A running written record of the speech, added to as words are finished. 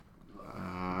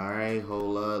Alright,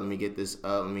 hold up. Let me get this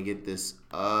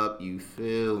up. You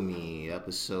feel me?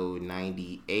 Episode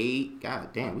 98. God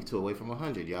damn, we 2 away from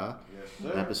 100, y'all. Yes,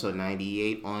 sir. Episode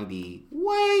 98 on the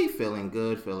way. Feeling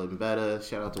good, feeling better.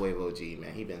 Shout out to Wave OG,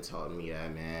 man. He been telling me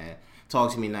that, man.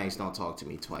 Talk to me nice, don't talk to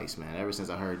me twice, man. Ever since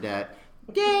I heard that,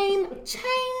 game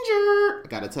changer. I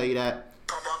gotta tell you that.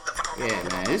 Yeah,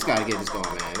 man, just gotta get this going,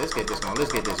 man. Let's get this going, man.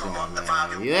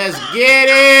 Let's get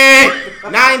it!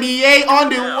 98 on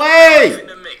the way! In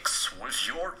the mix with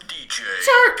your DJ.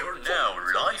 Sir. You're now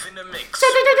live in the mix. Sir.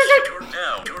 You're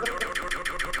now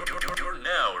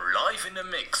live in the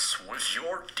mix with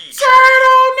your DJ.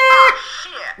 Turtleneck!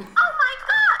 Shit. Oh my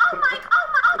god. Oh my god.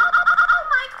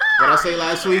 What I say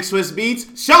last week, Swiss Beats?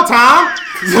 Showtime!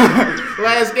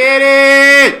 Let's get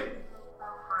it!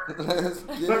 Let's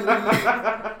get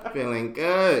it. Feeling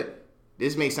good.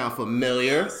 This may sound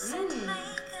familiar.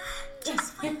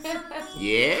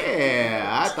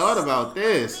 Yeah, I thought about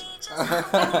this.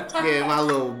 Yeah, my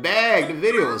little bag. The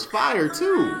video was fire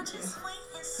too.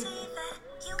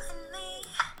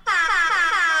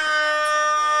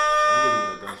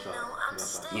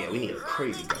 Yeah, we need a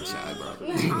crazy gunshot, bro.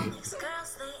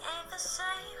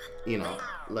 You know,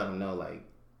 let them know like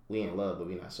we in love, but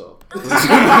we not so. You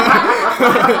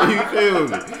feel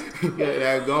me? Get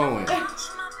that going.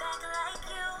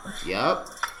 Yup.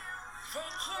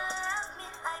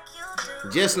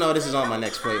 Just know this is on my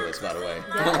next playlist, by the way.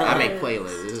 I make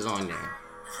playlists. This is on there.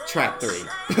 Track 3.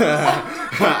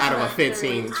 Out of a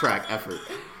 15-track effort.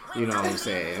 You know what I'm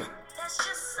saying?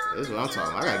 This is what I'm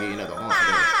talking about. I gotta give you another horn for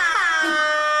this.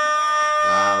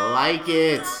 I like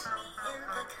it.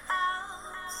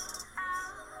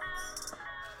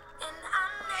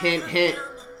 Hint, hint,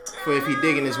 for if you're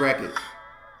digging this record.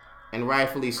 And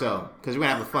rightfully so. Because we're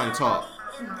gonna have a fun talk.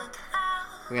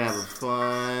 We're gonna have a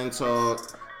fun talk.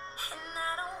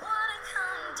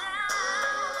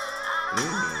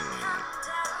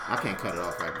 I can't cut it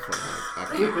off right before the I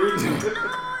can't.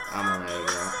 I'm gonna let it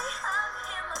go.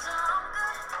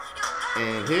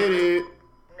 And hit it.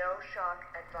 No shock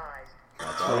advised.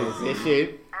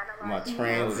 My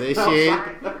transition.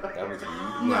 That was you.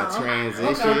 My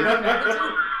transition.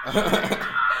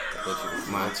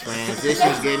 My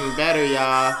transition's getting better,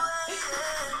 y'all.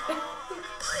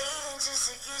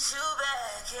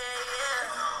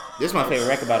 This is my favorite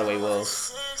record, by the way,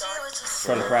 Wills.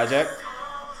 From the project.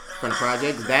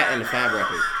 That and the Fab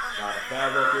record.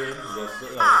 Fab record is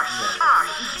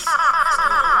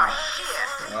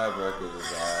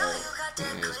alright.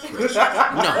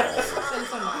 No.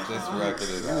 This record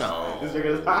is No.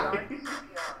 alright.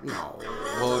 No.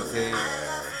 Whole thing.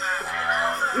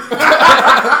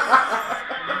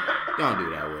 Don't do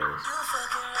that, Wills.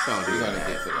 Don't do We're that. gonna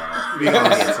get to that. We're gonna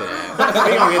get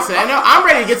to that. No, I'm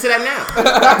ready to get to that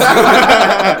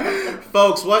now.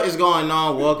 Folks, what is going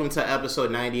on? Welcome to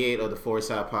episode 98 of the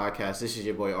Foresight Podcast. This is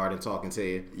your boy Arden talking to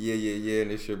you. Yeah,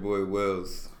 and it's your boy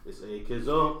Wills. It's A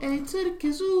Kizzo. A to the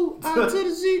kazoo, I to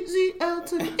the Z, Z, L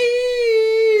to the E.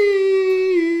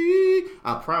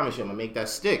 I promise you I'm gonna make that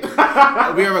stick.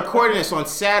 We are recording this on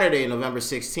Saturday, November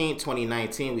 16th,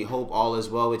 2019. We hope all is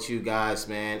well with you guys,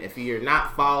 man. If you're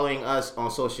not following us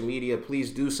on social media, please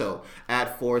do so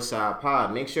at Foresight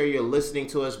Pod. Make sure you're listening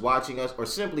to us, watching us, or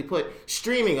simply put,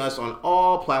 streaming us on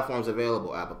all platforms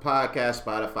available. Apple Podcasts,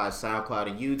 Spotify, SoundCloud,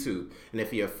 and YouTube. And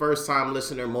if you're a first-time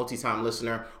listener, multi-time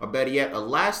listener, or better yet, a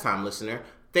last-time listener,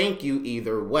 thank you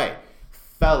either way.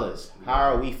 Fellas, how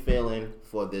are we feeling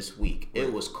for this week?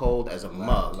 It was cold as a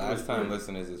mug. Last time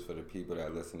listeners is for the people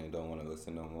that listen and don't want to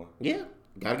listen no more. Yeah,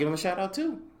 gotta give them a shout out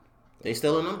too. They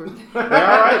still a number. They're all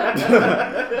right.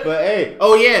 But hey,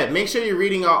 oh yeah, make sure you're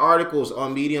reading our articles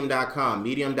on medium.com.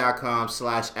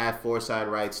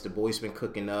 Medium.com/@ForesightWrites. The boys been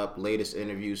cooking up latest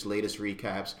interviews, latest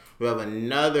recaps. We have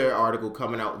another article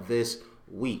coming out this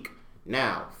week.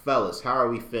 Now, fellas, how are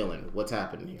we feeling? What's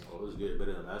happening here? Oh, it was good,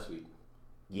 better than last week.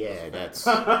 Yeah, that's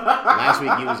last week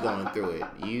you was going through it.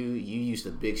 You used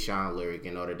a Big Sean lyric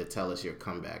in order to tell us your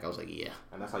comeback. I was like, yeah,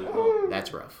 And that's how you know.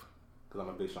 that's rough. Because I'm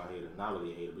a Big Sean hater. Not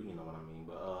really a hater, but you know what I mean.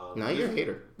 But No, you're a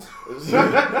hater.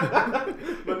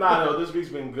 But no, this week's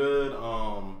been good.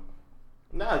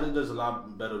 There's a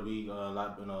lot better week. A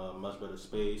lot in a much better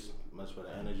space, much better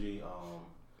energy.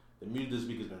 The music this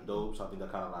week has been dope, so I think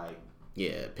that kind of like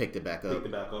Yeah, picked it back up. picked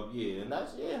it back up. Yeah, and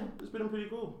it's been pretty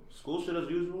cool. School shit as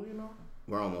usual, you know.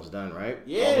 We're almost done, right?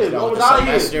 Yeah, almost done with almost the outta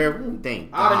here. semester. Ooh,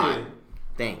 thank Outta God. here.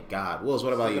 Thank God. Wills,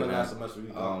 what about you, Second to last man? semester we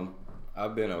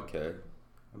I've been okay.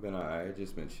 I've been alright.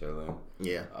 Just been chilling.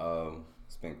 Yeah.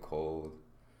 It's been cold.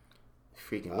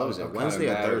 Freaking, what was it? I'm Wednesday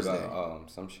kinda or mad Thursday?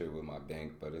 About, some shit with my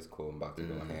bank, but it's cool. I'm about to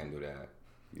go handle that.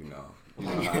 You know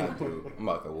how I do. I'm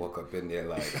about to walk up in there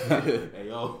like, Hey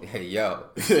yo, hey yo,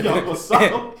 yo, what's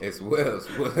up? it's Wills.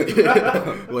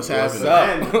 What's happening?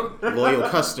 up? Loyal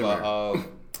customer. But,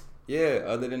 yeah.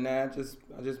 Other than that,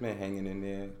 I just been hanging in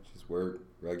there, just work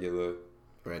regular.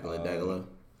 Regular.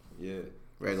 Yeah.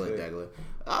 Regular that's it. degular.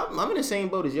 I'm in the same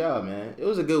boat as y'all, man. It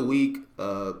was a good week.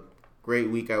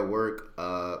 Great week at work.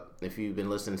 If you've been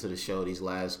listening to the show these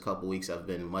last couple weeks, I've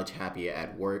been much happier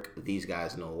at work. These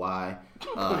guys know why.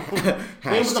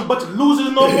 Ain't a bunch of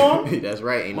losers no more. That's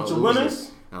right. Ain't Bunch no of losers.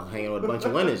 winners. I'm hanging with a bunch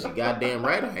of winners. You goddamn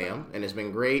right I am. And it's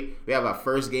been great. We have our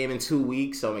first game in 2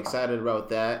 weeks, so I'm excited about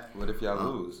that. What if y'all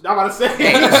lose? I'm about to say.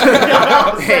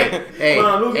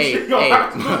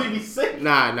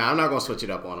 Nah, I'm not gonna switch it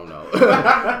up on them though.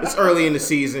 It's early in the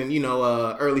season, you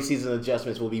know. Early season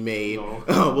adjustments will be made. No.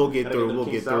 We'll get through.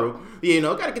 Gotta get the kinks out. You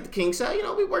know, gotta get the kinks out. You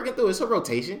know, we working through. It's a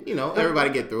rotation. You know, everybody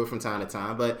get through it from time to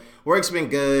time. But work's been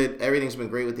good. Everything's been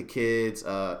great with the kids.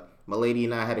 My lady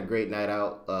and I had a great night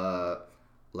out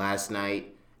last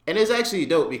night. And it's actually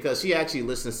dope because she actually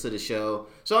listens to the show.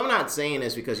 So I'm not saying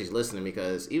this because she's listening,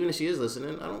 because even if she is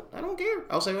listening, I don't care.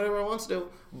 I'll say whatever I want to do.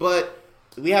 But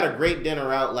we had a great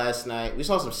dinner out last night. We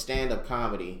saw some stand-up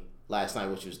comedy last night,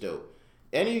 which was dope.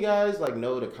 Any of you guys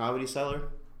know the Comedy Cellar?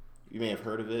 You may have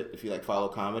heard of it if you follow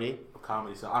comedy.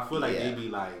 Comedy, so I feel like Yeah. they be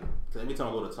like, cause every time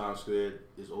I go to Times Square,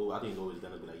 it's always, I think it's always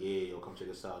gonna be like, yeah, yo, come check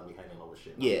us out and be hanging over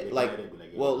shit. Yeah, They like, be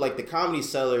yeah, well, like the Comedy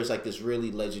Cellar is this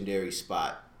really legendary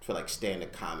spot for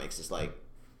stand-up comics. It's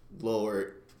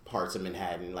lower parts of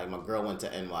Manhattan. My girl went to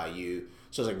NYU,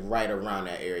 so it's right around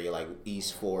that area,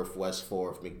 East 4th, West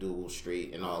 4th, McDougal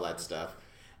Street, and all that stuff.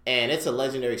 And it's a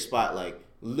legendary spot.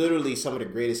 Literally, some of the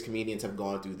greatest comedians have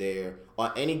gone through there.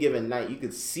 On any given night, you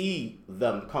could see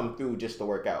them come through just to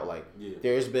work out.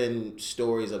 There's been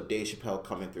stories of Dave Chappelle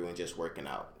coming through and just working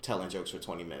out, telling jokes for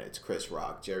 20 minutes. Chris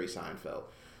Rock, Jerry Seinfeld.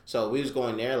 So we was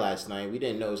going there last night. We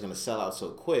didn't know it was going to sell out so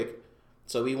quick.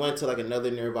 So we went to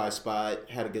another nearby spot,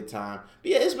 had a good time.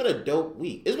 But yeah, it's been a dope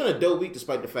week. It's been a dope week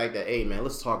despite the fact that, hey man,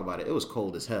 let's talk about it. It was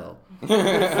cold as hell.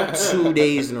 2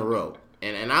 days in a row.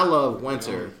 And I love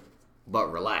winter,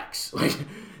 but relax.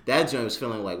 That joint was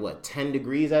feeling 10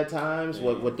 degrees at times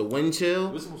with the wind chill.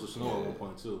 it was supposed to snow at one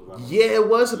point too. Right? Yeah, it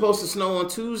was supposed to snow on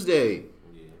Tuesday.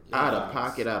 Yeah. Out of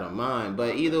pocket, out of mind.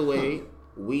 But either way,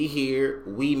 we here,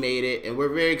 we made it, and we're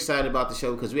very excited about the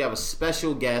show because we have a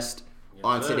special guest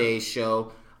on today's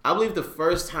show. I believe the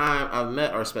first time I've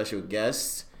met our special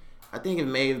guest, I think it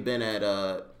may have been at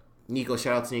Nico.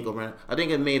 Shout out to Nico Brown. I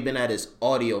think it may have been at his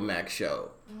Audio Mac show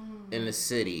in the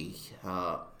city.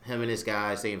 Him and his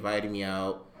guys, they invited me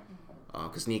out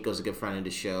because Nico's a good friend of the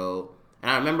show.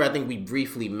 And I remember, I think we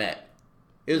briefly met.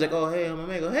 It was oh, hey, I'm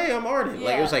Omega. Hey, I'm Arden.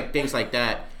 Yeah. It was things like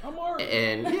that. I'm alright.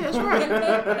 And yeah, that's right.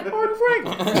 Arden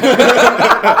Franklin.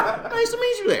 Nice to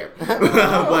meet you there.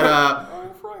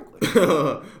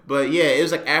 But yeah, it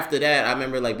was after that, I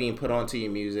remember being put onto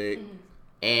your music,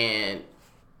 and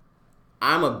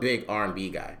I'm a big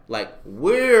R&B guy.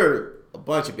 We're a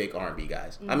bunch of big R&B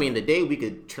guys. I mean, the day we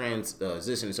could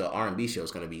transition into an R&B show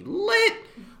is gonna be lit.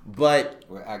 But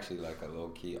We're actually a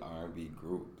low-key R&B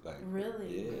group.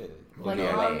 Really? Yeah.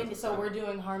 Harmony. So we're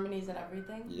doing harmonies and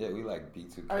everything. Yeah, we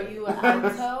B2K. Are you an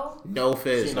alto? no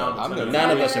fizz. See, No. I'm the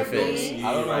None of lead us are singer. fizz.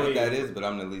 I don't know what that is, but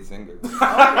I'm the lead singer.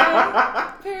 Okay.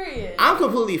 Period. I'm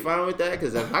completely fine with that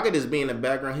because if I could just be in the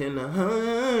background hitting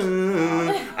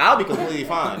I'll be completely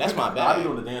fine. That's my I be bad.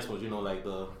 doing the dance moves,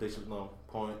 they should know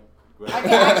point. I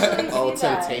can actually see Oh,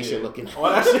 that. Temptation looking. Oh,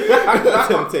 that shit.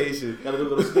 Temptation. Gotta do a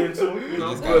little spin too. We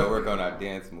just gotta work on our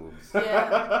dance moves.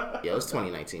 Yeah. Yo, it's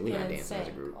 2019. We Yeah, not dancing as a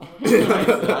same. group.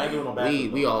 I ain't doing no back.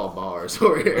 we all bars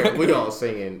over here. We all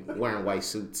singing, wearing white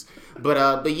suits.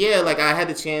 But yeah, I had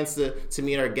the chance to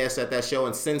meet our guest at that show,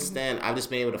 and since then I've just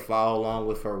been able to follow along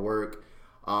with her work.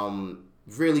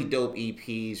 Really dope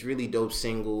EPs, really dope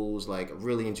singles. I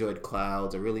really enjoyed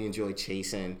Clouds. I really enjoyed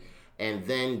Chasing. And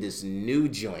then this new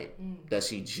joint that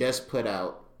she just put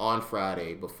out on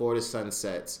Friday before the sun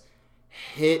sets,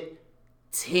 Hit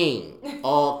Ting,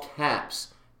 all caps,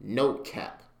 no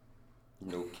cap.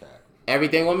 No cap.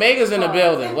 Everything Omega's in the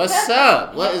building. What's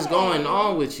up? What is going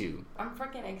on with you? I'm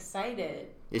freaking excited.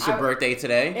 It's your birthday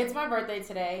today. It's my birthday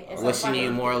today. It's Wishing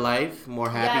you more life, more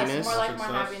happiness. Yes, more life, more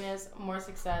Success. happiness, more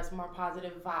success, more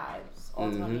positive vibes. All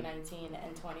 2019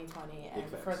 and 2020 and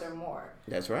facts. furthermore.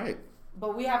 That's right.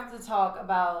 But we have to talk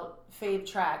about fave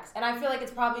tracks. And I feel like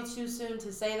it's probably too soon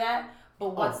to say that.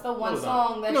 But what's the one no, it's not.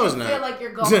 song that No, you it's feel not. like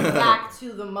you're going back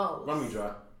to the most? Run me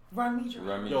dry. Run me dry.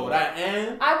 Run me Yo, dry. that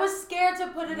end. I was scared to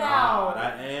put it out.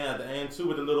 That end, at the end too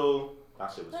with the little.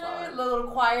 That shit was fire. The little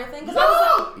choir thing. Because I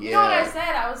was, you know what I Yeah.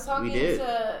 said? I was talking We did.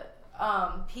 to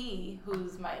P,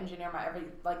 who's my engineer,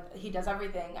 he does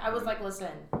everything. I was like,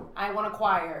 listen, I want a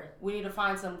choir. We need to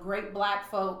find some great black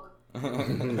folk.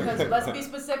 Because let's be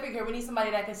specific here. We need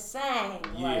somebody that can sing.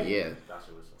 Like, Yeah.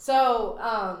 So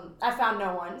I found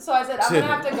no one. So I said I'm gonna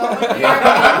have to go in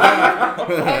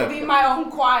there and be my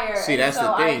own choir. See, and that's so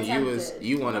the I thing. attempted.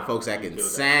 You wanted folks that can It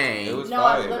sing. was No,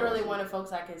 fire, I literally though. wanted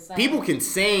folks that can sing. People can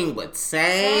sing, but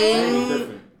Sing?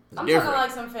 sing. I'm different. talking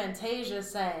like some Fantasia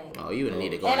sang. Oh, you would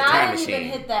need to go And on a I time didn't even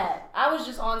machine. hit that. I was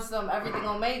just on some Everything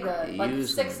Omega, You like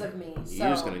was 6 gonna- of me. You So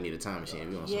was gonna need a time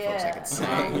machine. You want some folks that can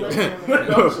Yeah, sing.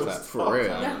 literally. For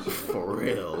real. For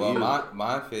real. Well, You-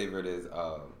 my favorite is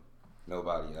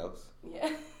Nobody Else. Yeah.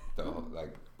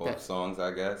 Like both That- songs,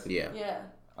 I guess. yeah. Yeah.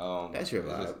 That's your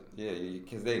vibe. Yeah,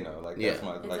 because they know, like Yeah. that's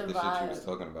my It's like a the shit you was vibe.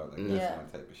 talking about, like Mhm. that's Yeah. my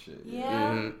type of shit.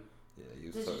 Yeah. Mhm. Yeah, he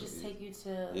was Did talking. you just take you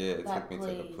to Yeah, it that took me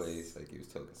place? to the place. Like he was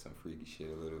talking some freaky shit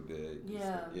a little bit. He was Yeah.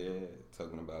 like, yeah,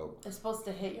 talking about It's supposed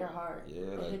to hit your heart. yeah,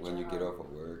 It like hit when you your get heart. off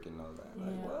of work and all that. Yeah.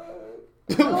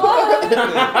 Like what?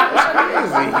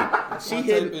 Crazy. She My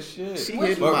hit. type of shit. She Which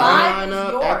hit my vibe line is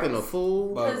up, yours? acting a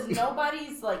fool. But- Because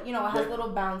nobody's like, it has little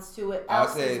bounce to it. I'll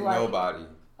Else say is like, Nobody,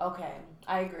 Okay,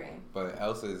 I agree. but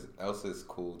Elsa's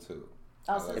cool too.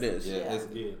 Elsa's, It is. Yeah, it's,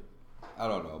 Yeah. I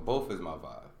don't know. Both is my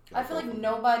vibe. I feel like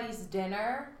Nobody's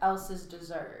dinner, Elsa's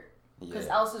dessert. Because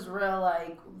Yeah. Elsa's real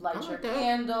like light I your like that.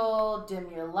 candle, dim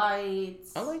your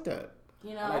lights. I like that.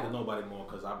 You I like the know, Nobody more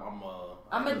because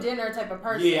I'm a dinner type of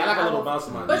person. Yeah, I like a little will- bounce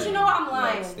in my But day. you know what? I'm You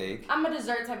like lying. steak? I'm a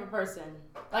dessert type of person.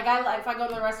 Like if I go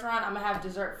to the restaurant, I'm gonna have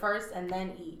dessert first and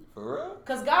then eat. For real?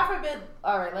 Cause God forbid,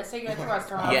 all right, let's say you're at the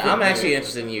restaurant. Yeah, I'm actually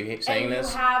interested in you saying and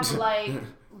this. you have like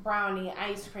brownie,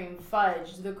 ice cream,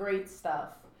 fudge, the great stuff.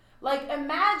 Like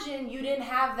imagine you didn't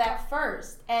have that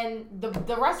first, and the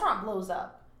restaurant blows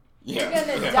up. Yeah. You're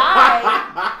gonna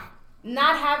die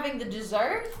not having the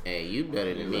dessert. Hey, you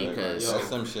better than me, cause That's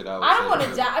some shit I would I don't say want to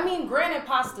too. die. I mean, granted,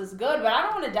 pasta's good, but I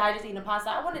don't want to die just eating a pasta.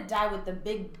 I want to die with the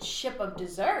big ship of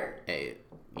dessert. hey,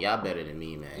 y'all better than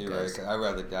me, man. You're right, 'cause- 'cause I'd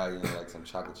rather die eating like some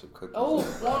chocolate chip cookies. Oh,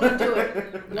 won't you do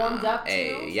it? Warmed up too.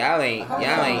 Hey, y'all ain't. I had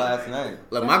Y'all some ain't. last night.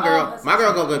 Look, That's my girl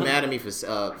all- gonna get mad at me for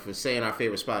saying our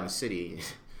favorite spot in the city.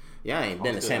 Y'all ain't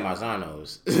been to San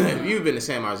Marzano's. If you've been to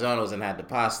San Marzano's and had the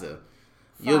pasta,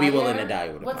 you'll be willing to die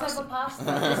with the What pasta. type of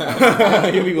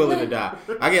pasta? You'll be willing to die.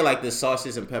 I get like this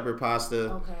sausage and pepper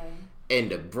pasta, Okay.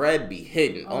 and the bread be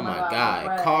hidden. Oh, my god,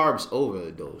 bread. carbs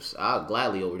overdose. I'll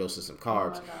gladly overdose to some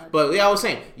carbs. Oh my God. But yeah, I was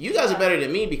saying, you guys are better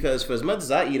than me because for as much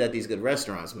as I eat at these good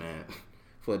restaurants, man.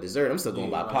 For dessert, I'm still going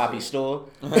by Poppy's store.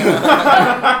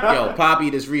 Yo,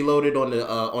 Poppy just reloaded on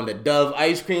the Dove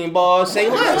ice cream balls. Say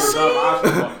less.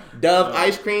 Dove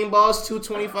ice cream balls,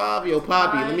 $2.25. Yo,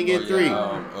 Poppy, let me get 3.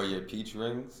 Or your peach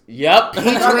rings. Yep, peach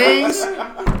rings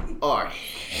are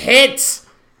hits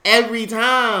every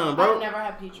time, I've bro. never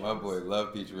had peach My rings. boy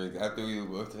love peach rings. After we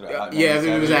moved to the hot Yeah, if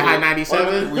it was at High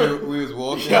 97. we was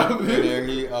walking, Yeah. and then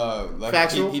he like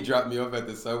Factual. he dropped me off at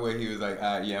the subway. He was like,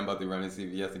 yeah, I'm about to run to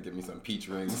CVS and get me some peach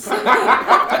rings.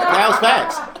 That was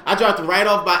facts. I dropped right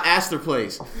off by Astor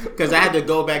Place because I had to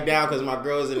go back down because my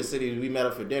girl was in the city. We met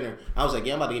up for dinner. I was like,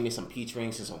 yeah, I'm about to get me some peach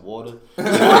rings and some water.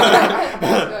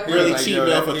 That's good. Really Like, cheap yo,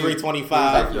 meal that- for he was $3.25,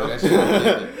 like, yo, that shit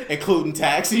was including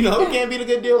tax. You can't beat a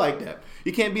good deal like that.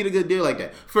 You can't beat a good deal like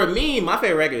that. For me, my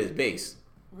favorite record is Bass.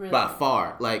 Really? By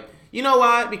far. Like, you know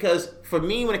why? Because for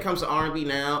me, when it comes to R&B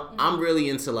now, Mm-hmm. I'm really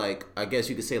into like, I guess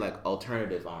you could say like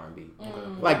alternative R&B.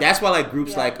 Like that's why like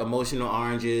groups Yeah. like Emotional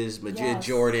Oranges, Majid Yes,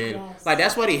 Jordan, yes. like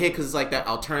that's why they hit because it's like that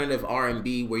alternative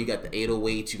R&B where you got the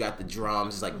 808s, you got the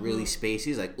drums, it's like Mm-hmm. really spacey.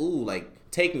 It's like, ooh, like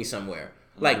take me somewhere.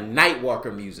 Like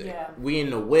Nightwalker music. Yeah. We in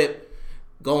the whip.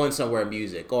 Going somewhere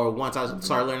music, or once I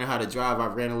started learning how to drive, I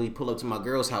randomly pull up to my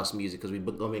girl's house music because we've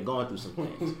been going through some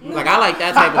things. Like I like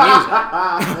that type of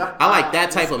music. I like that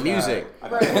type of music. I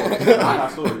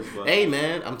got stories, but Hey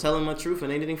man, I'm telling my truth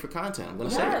and anything for content. I'm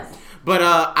gonna say Yes. it. But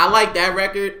I like that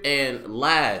record. And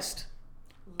last,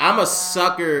 I'm a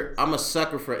sucker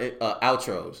for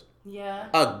outros. Yeah.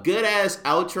 A good ass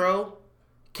outro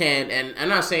can, and I'm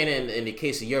not saying it in the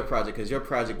case of your project because your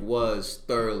project was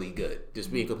thoroughly good.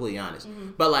 Just being completely honest.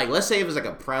 But like, let's say if it's like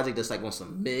a project that's like on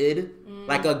some mid,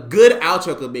 like a good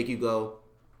outro could make you go,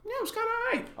 yeah, it was kind of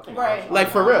alright. I think Right. outro- Like,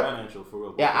 for real. and intro, for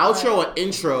real. Yeah, outro and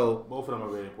intro. Both of them are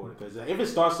very important because if it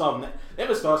starts off nasty,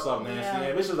 Yeah.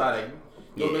 if it's just like,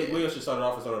 yo, Yeah. we should start it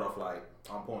off like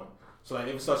on point. So like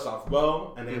if it starts off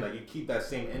well and then like you keep that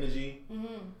same energy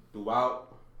throughout,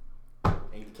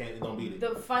 and it don't beat it.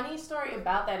 The funny story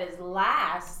about that is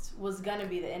last was gonna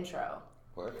be the intro.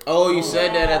 What? Oh, you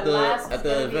said that at Last was the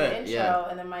gonna be event. intro, Yeah.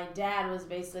 and then my dad was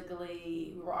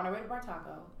basically, we were on our way to Bar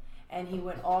Taco, and he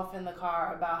went off in the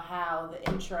car about how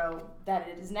the intro that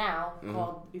it is now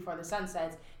called Before the Sun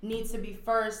Sets needs to be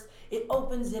first. It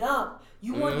opens it up.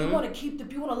 You want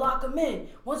to lock them in.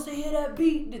 Once they hear that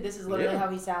beat, this is literally how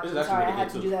he sounds. I'm sorry, I had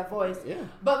to do that voice. Yeah.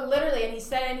 But literally, and he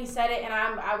said it, and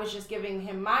I was just giving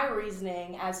him my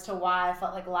reasoning as to why I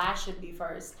felt like Last should be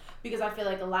first. Because I feel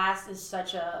like Last is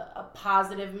such a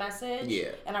positive message. Yeah.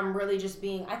 And I'm really just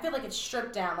I feel like it's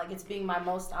stripped down, like it's being my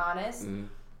most honest.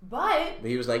 But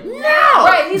he was like, no!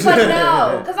 Right, he's like,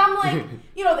 no. Because I'm like,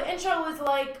 the intro is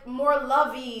like more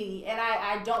lovey, and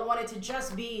I don't want it to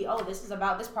just be,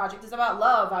 this project is about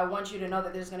love. I want you to know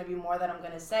that there's going to be more that I'm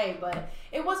going to say. But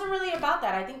it wasn't really about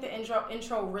that. I think the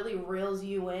intro really reels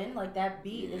you in. Like, that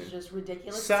beat is just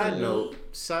ridiculous. Side note,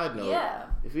 yeah.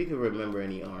 If we could remember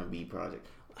any R&B project,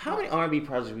 how many R&B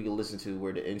projects we could listen to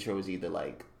where the intro was either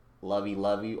like lovey,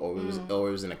 or it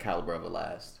was in the caliber of a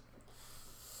Last?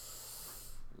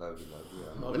 Love you.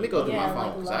 Let me go through my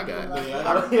phone because I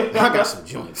I got some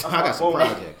joints. I got some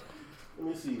projects. Let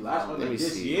me see. Last one. Let me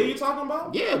This see. year you talking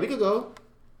about? Yeah, we could go.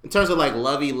 In terms of like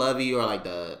lovey, or like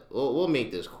we'll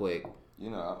make this quick.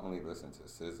 I only listen to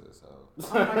SZA, so.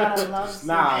 Oh my God, I love SZA.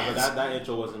 Nah, but that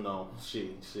intro wasn't no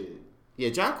shit. Yeah,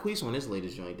 Jacquees on his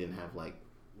latest joint didn't have like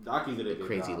Docky did a good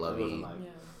Crazy job. It lovey.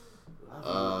 wasn't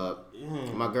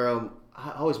like, my girl.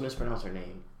 I always mispronounce her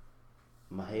name.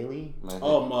 Mahalia?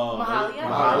 Oh,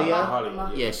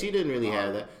 Mahalia? Yeah, she didn't really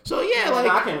have that. So yeah, I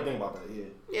like can't even think about that.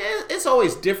 yeah, it's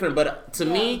always different. But to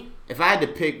me, if I had to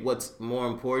pick what's more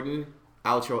important,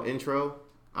 outro, intro,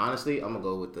 honestly, I'm gonna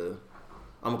go with the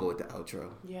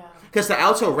outro. Yeah. Because the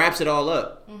outro wraps it all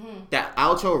up. That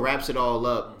outro wraps it all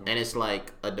up, and it's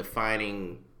like a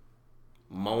defining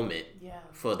moment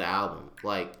for the album.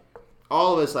 Like,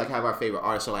 all of us like have our favorite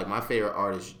artists. So like my favorite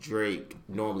artist, Drake,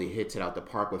 normally hits it out the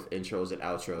park with intros and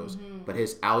outros. But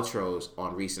his outros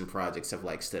on recent projects have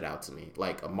like stood out to me.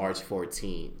 Like a March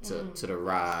 14 to The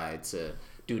Ride to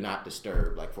Do Not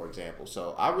Disturb, like for example.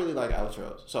 So I really like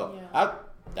outros. So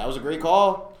that was a great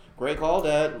call. Great call,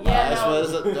 Dad. Last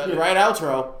was the right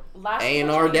outro. Last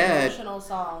A&R Dad. Emotional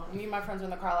song. Me and my friends were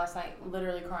in the car last night,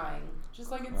 literally crying.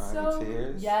 Just like, it's Crying so...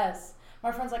 tears? Yes.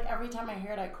 My friend's like, every time I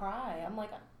hear it, I cry. I'm like,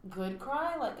 good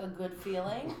cry? Like a good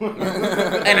feeling?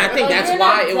 And I think Like, that's you're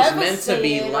why not it was meant to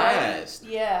be devastated, last.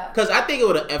 Yeah. Because I think it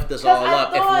would have effed us all I up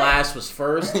if thought- Last was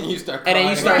first. you start And then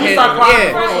you start crying. hitting,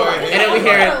 Right. and then we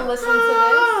hear I'm it. gonna listen to this.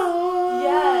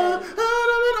 Yes.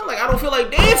 I'm like, I don't feel like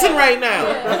dancing right now.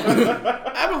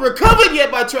 I haven't recovered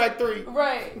yet by track 3.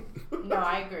 Right. No,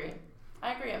 I agree.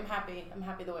 I'm happy. I'm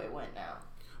happy the way it went now.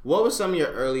 What were some of your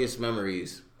earliest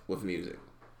memories with music?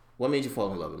 What made you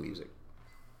fall in love with music?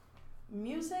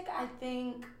 Music, I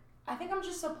think I'm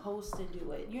just supposed to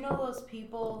do it. You know those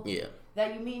people Yeah.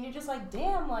 that you meet and you're just like,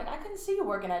 damn, like I couldn't see you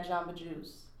working at Jamba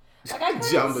Juice. Like I couldn't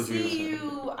Jamba see Juice.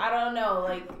 you, I don't know,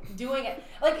 like doing it.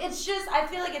 Like it's just, I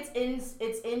feel like it's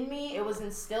in me. It was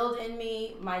instilled in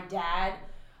me. My dad,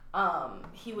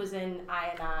 he was in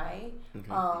I&I,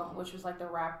 which was like the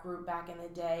rap group back in the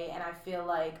day, and I feel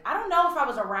like, I don't know if I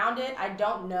was around it. I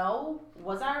don't know.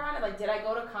 Was I around it? Like, did I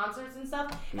go to concerts and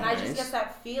stuff? And I just get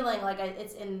that feeling like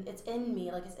it's in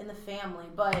me, like it's in the family.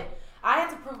 But I had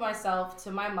to prove myself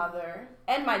to my mother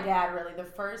and my dad, really. The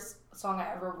first song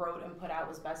I ever wrote and put out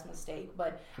was Best Mistake.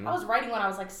 But I was writing when I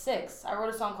was like 6. I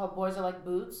wrote a song called Boys Are Like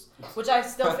Boots, which I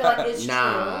still feel like is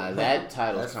Nah, true. that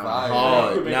title's That's kind of fire.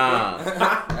 hard. Nah.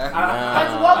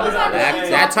 What was I really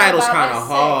That talking title's about kind at of 6?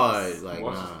 hard. Like,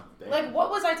 nah. Like, what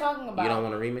was I talking about? You don't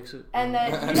want to remix it? And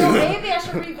then, maybe I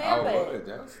should revamp it.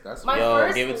 That's My Yo,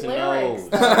 first give it to lyrics.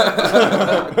 Nose.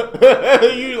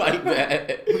 You like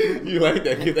that. You like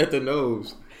that. Give that to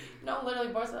Nose. No, literally,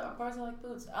 bars are like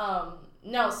boots.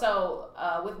 No, so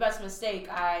with Best Mistake,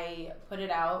 I put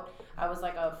it out. I was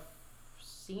like a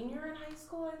senior in high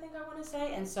school, I think I want to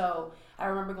say. And so I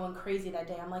remember going crazy that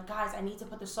day. I'm like, guys, I need to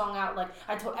put the song out. Like,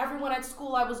 I told everyone at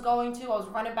school I was going to. I was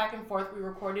running back and forth. We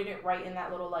recorded it right in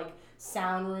that little, like,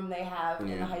 sound room they have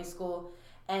in the high school.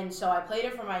 And so I played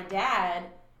it for my dad.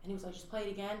 And he was like, just play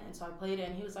it again. And so I played it,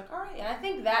 and he was like, all right. And I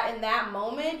think that in that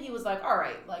moment, he was like, all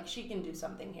right, like, she can do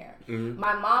something here.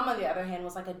 My mom, on the other hand,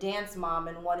 was like a dance mom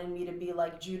and wanted me to be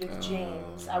like Judith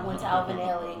James. I went to Alvin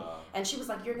Ailey, and she was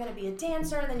like, you're going to be a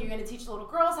dancer, and then you're going to teach the little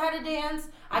girls how to dance.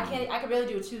 I could barely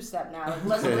do a 2-step now. Like,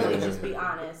 let's really just be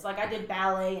honest. Like, I did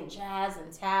ballet and jazz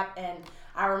and tap, and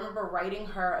I remember writing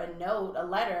her a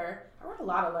letter. I wrote a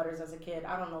lot of letters as a kid.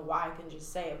 I don't know why I couldn't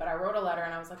just say it, but I wrote a letter,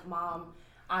 and I was like, Mom,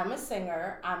 I'm a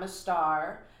singer, I'm a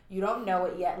star, you don't know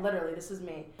it yet, literally, this is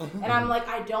me. And I'm like,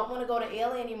 I don't want to go to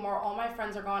Ailey anymore, all my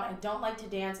friends are gone, I don't like to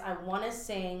dance, I want to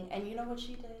sing, and you know what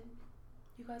she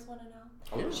did? You guys want to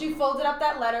know? Yeah. She folded up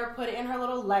that letter, put it in her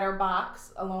little letter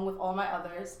box along with all my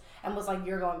others, and was like,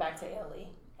 "You're going back to Italy,"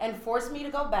 and forced me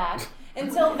to go back.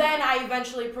 Until then, I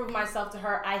eventually proved myself to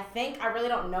her. I think I really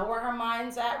don't know where her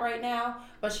mind's at right now,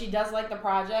 but she does like the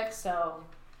project, so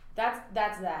that's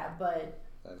that. But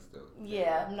That's dope.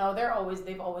 yeah, no, they've always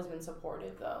been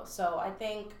supportive though. So I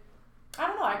think. I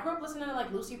don't know. I grew up listening to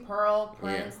like Lucy Pearl,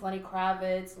 Prince, Lenny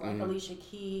Kravitz, like Alicia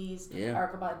Keys,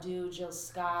 Erykah Badu, Jill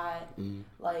Scott.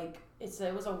 Like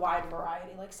it was a wide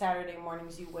variety. Like Saturday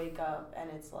mornings, you wake up and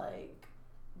it's like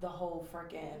the whole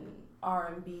freaking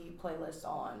R&B playlist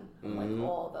on, like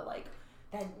all the like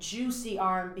that juicy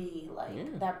R&B,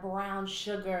 like that brown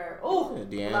sugar. Oh,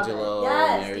 D'Angelo,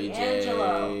 yes, Mary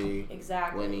D'Angelo, J,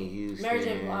 exactly. Whitney Houston, Mary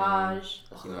J. Blige.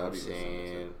 You know what I'm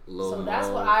saying? So that's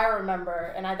what I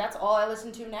remember, and that's all I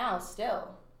listen to now. Still,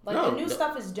 like the new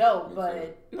stuff is dope,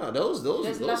 but no, those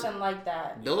there's nothing like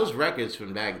that. Those records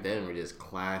from back then were just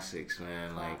classics,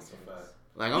 man.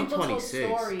 Like I'm People 26.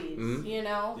 Told stories, you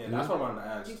know. Yeah, that's what I wanted to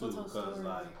ask People too, told because stories.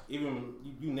 like even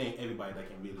you name everybody that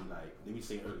can really like they be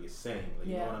saying earlier sing, like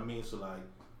you know what I mean. So like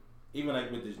even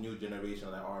like with this new generation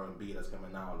of like R&B that's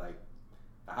coming out, like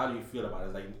how do you feel about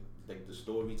it? Like the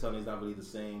storytelling is not really the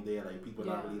same there. Like people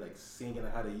not really like singing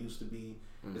like how they used to be.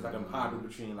 It's like a hybrid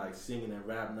between like singing and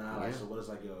rap now. Like so, what is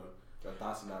like your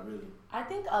thoughts on that really? I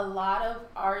think a lot of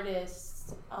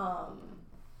artists.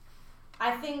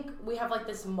 I think we have like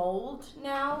this mold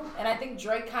now, and I think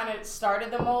Drake kind of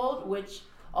started the mold, which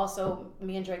also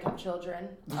me and Drake have children,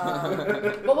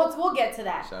 but we'll get to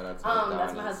that. Shout out to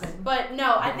that's my husband. But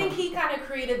no, I think he kind of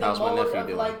created the How's my mold nephew of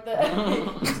doing? like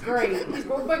the. He's great.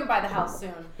 We're going to buy the house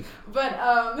soon,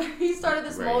 but he started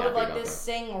this Very mold of happy like about this that.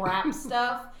 sing rap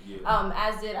stuff.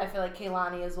 As did I feel like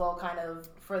Kehlani as well, kind of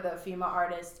for the female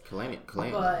artist. Kalani,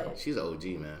 But- she's an OG,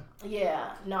 man.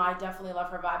 Yeah, no, I definitely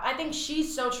love her vibe. I think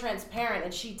she's so transparent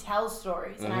and she tells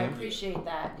stories, and I appreciate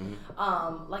that.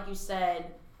 Like you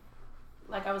said,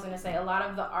 like I was gonna say, a lot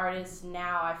of the artists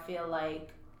now I feel like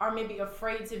are maybe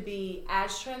afraid to be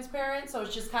as transparent, so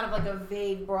it's just kind of like a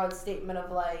vague, broad statement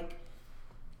of like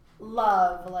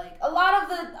love. Like a lot of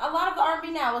the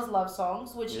R&B now is love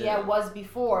songs, which was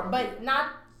before, but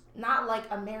not like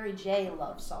a Mary J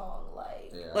love song.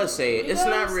 Like Let's say it. You It's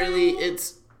know what not I'm really. saying?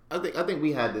 It's. I think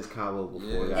we had this combo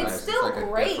before, Yeah. guys. it's still like a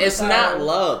great. It's though. not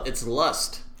love. It's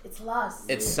lust. It's lust.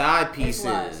 It's side pieces.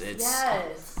 lust. It's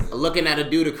yes. looking at a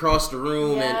dude across the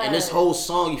room, and this Yes. whole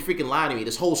song, you freaking lie to me.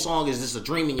 This whole song is just a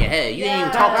dream in your head. You didn't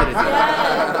even Yes. talk to the dude.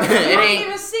 Yes. It You don't ain't-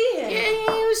 even see him. Yeah, you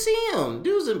didn't even see him.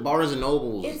 Dude's in Barnes and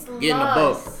Nobles It's getting a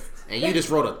book. lust. And you just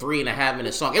wrote a 3.5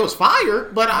 minute song. It was fire,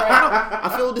 but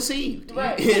I feel deceived.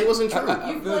 Right. It wasn't true.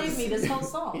 You played me this whole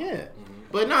song. Yeah.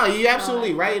 But no, you're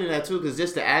absolutely right in that too, because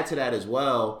just to add to that as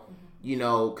well, you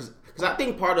know, because I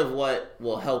think part of what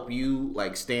will help you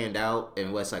like stand out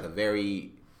and what's like a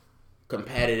very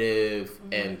competitive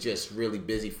and just really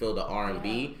busy field of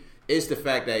R&B is the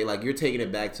fact that like you're taking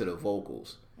it back to the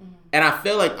vocals. And I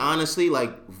feel like honestly,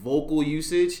 like vocal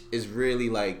usage is really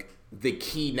like the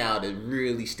key now to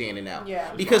really standing out.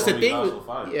 Yeah. Because the Only thing God's with,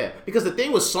 will find. because the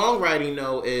thing with songwriting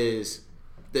though is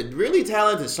the really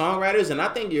talented songwriters, and I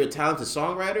think you're a talented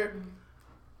songwriter.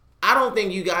 I don't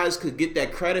think you guys could get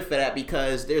that credit for that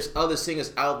because there's other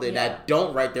singers out there that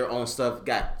don't write their own stuff,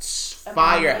 got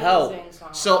fire Amazing help.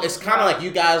 songwriters. So it's kind of Right. like you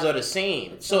guys are the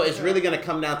same. It's So so it's true. really gonna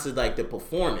come down to like the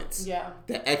performance, Yeah.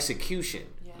 the execution.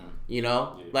 Yeah. You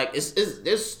know, like it's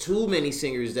there's too many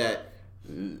singers that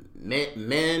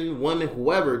men, women,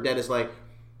 whoever that is like,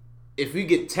 if we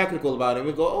get technical about it,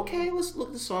 we go, okay, let's look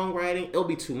at the songwriting. It'll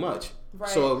be too much. Right.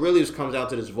 So it really just comes down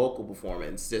to this vocal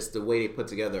performance, just the way they put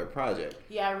together a project.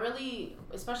 Yeah, I really,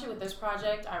 especially with this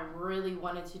project, I really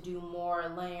wanted to do more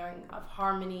layering of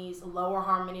harmonies, lower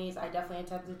harmonies. I definitely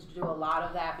attempted to do a lot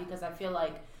of that because I feel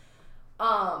like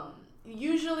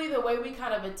usually the way we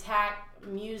kind of attack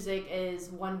music is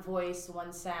one voice,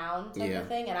 one sound type of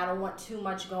thing, and I don't want too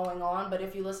much going on. But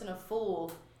if you listen to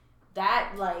Fool,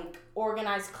 that like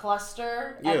organized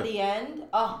cluster at the end,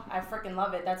 oh, I freaking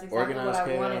love it. That's exactly Organized what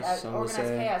I chaos, wanted. some would Organized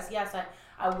say. chaos, yes.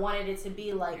 I wanted it to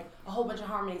be like a whole bunch of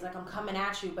harmonies, like I'm coming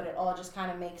at you, but it all just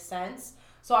kind of makes sense.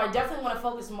 So I definitely want to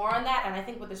focus more on that, and I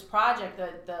think with this project,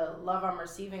 the love I'm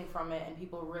receiving from it and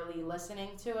people really listening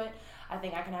to it, I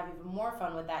think I can have even more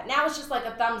fun with that. Now it's just like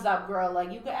a thumbs up, girl.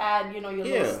 Like you could add, your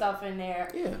little stuff in there.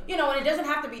 Yeah. And it doesn't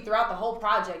have to be throughout the whole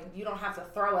project. You don't have to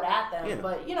throw it at them. Yeah.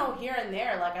 But, here and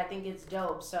there, like I think it's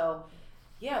dope. So,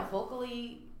 yeah,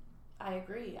 vocally, I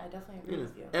agree. I definitely agree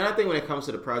with you. And I think when it comes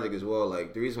to the project as well,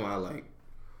 like the reason why I like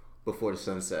Before the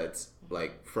Sun Sets,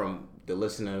 like from the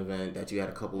listening event that you had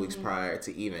a couple weeks prior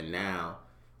to even now,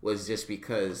 was just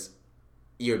because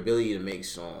your ability to make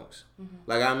songs.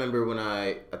 Like I remember when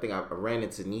I think I ran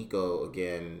into Nico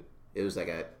again. It was at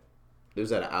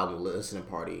an album listening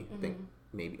party. I think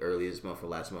maybe early this month or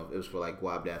last month. It was for like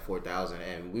Guap Dad 4000,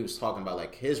 and we was talking about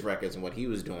like his records and what he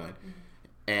was doing.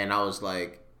 And I was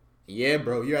like, yeah,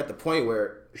 bro, you're at the point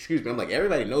where, excuse me, I'm like,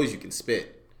 everybody knows you can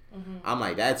spit. I'm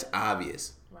like, that's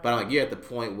obvious. Right. But I'm like, you're at the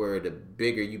point where the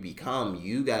bigger you become,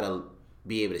 you gotta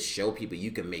be able to show people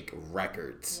you can make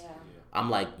records. Yeah. I'm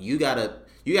like, you gotta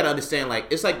understand, like,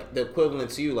 it's like the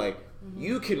equivalent to you, like,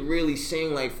 you can really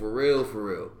sing, like, for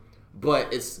real.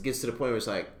 But it gets to the point where it's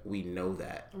like, we know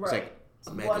that. Right. It's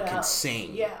like, Omega can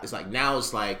sing. Yeah. It's like, now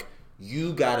it's like,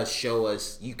 you gotta show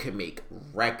us you can make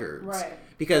records. Right.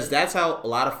 Because that's how a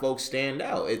lot of folks stand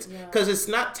out. It's because it's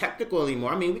not technical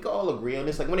anymore. I mean, we can all agree on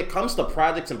this. Like when it comes to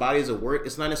projects and bodies of work,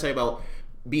 it's not necessarily about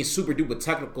being super duper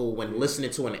technical when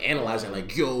listening to and analyzing.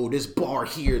 Like, yo, this bar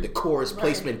here, the chorus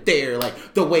placement there,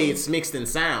 like the way it's mixed in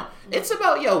sound. It's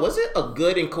about, yo, was it a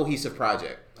good and cohesive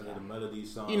project? The melody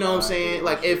song. You know what I'm saying?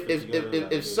 Like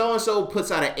if so and so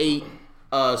puts out an 8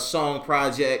 song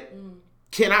project,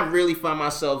 can I really find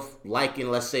myself liking,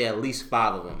 let's say, at least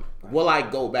 5 of them? Will I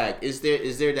go back? Is there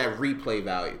that replay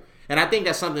value? And I think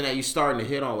that's something that you're starting to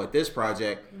hit on with this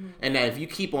project. And that if you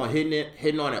keep on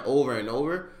hitting on it over and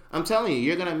over, I'm telling you,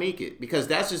 you're going to make it. Because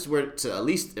that's just where, at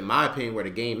least in my opinion, where the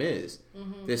game is.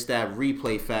 There's that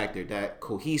replay factor, that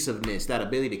cohesiveness, that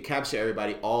ability to capture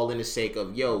everybody all in the sake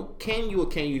of, yo, can you or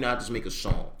can you not just make a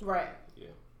song? Right. Yeah.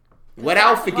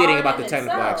 Without forgetting about the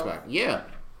technical aspect. Yeah.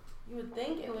 You would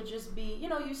think it would just be,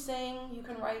 you sing, you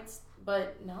can write,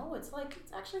 but no, it's like,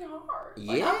 it's actually hard.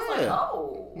 Like, I was like,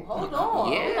 oh, hold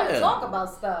on. Yeah. We gotta talk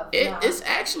about stuff. It's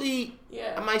actually,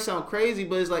 it might sound crazy,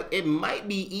 but it's like, it might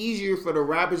be easier for the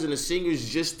rappers and the singers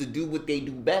just to do what they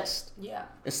do best. Yeah.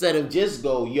 Instead of just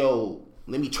go, yo,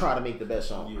 let me try to make the best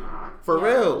song. Yeah. For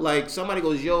real. Like, somebody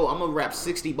goes, yo, I'm gonna rap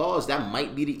 60 bars. That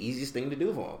might be the easiest thing to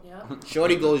do for them. Yeah.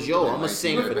 Shorty goes, yo, I'm gonna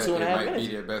sing for 2.5 minutes. It might be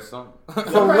their best song. For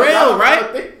real,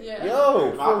 right? Yeah.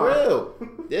 Yo, for real.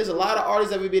 There's a lot of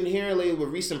artists that we've been hearing lately with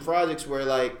recent projects where,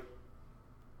 like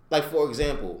for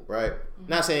example, right?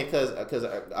 Not saying because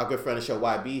our good friend of the show,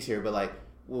 YB's here, but like,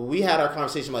 when we had our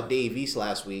conversation about Dave East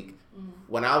last week,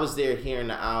 when I was there hearing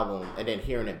the album and then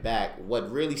hearing it back, what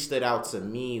really stood out to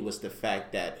me was the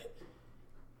fact that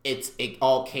it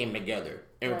all came together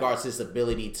in regards to his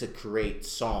ability to create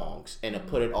songs and to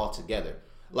put it all together.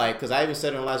 Like, because I even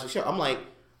said in the last week's show, I'm like,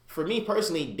 for me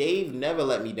personally, Dave never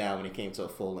let me down when it came to a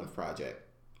full-length project.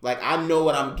 Like, I know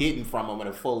what I'm getting from him in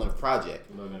a full-length project.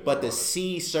 But to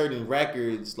see certain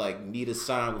records, like Need a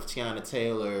Sign with Tiana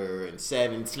Taylor and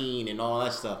 17 and all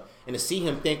that stuff, and to see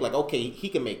him think, like, okay, he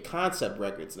can make concept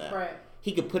records now. Right.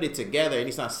 He can put it together, and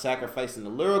he's not sacrificing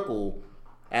the lyrical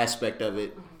aspect of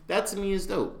it. That, to me, is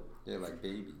dope. Yeah, like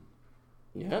Baby.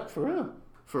 Yeah, for real.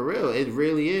 For real. It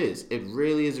really is. It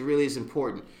really is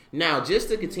important. Now, just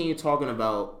to continue talking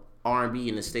about R&B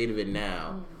and the state of it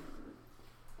now,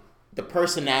 the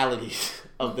personalities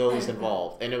of those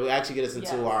involved, and it will actually get us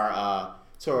into our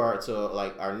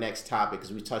next topic,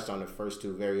 because we touched on the first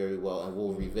two very, very well, and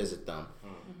we'll revisit them.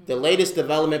 The latest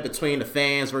development between the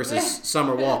fans versus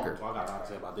Summer Walker. Well, I got to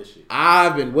say about this shit.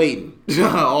 I've been waiting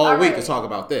all week to talk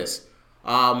about this.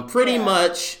 Pretty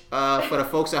much, for the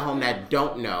folks at home that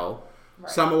don't know,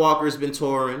 Summer Walker's been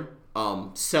touring,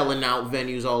 selling out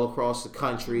venues all across the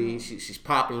country. She's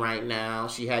popping right now.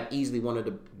 She had easily one of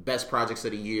the best projects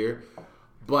of the year.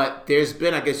 But there's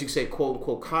been, I guess you could say, quote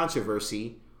unquote,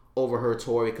 controversy over her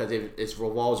tour because it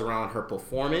revolves around her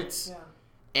performance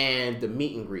and the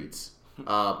meet and greets.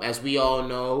 As we all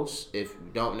know, if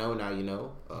you don't know, now you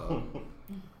know,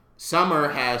 Summer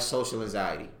has social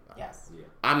anxiety. Yes. Yeah.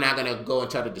 I'm not going to go and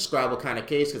try to describe what kind of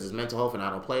case because it's mental health and I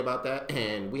don't play about that.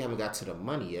 And we haven't got to the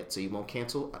money yet, so you won't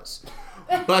cancel us.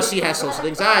 But she has social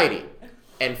anxiety.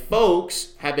 And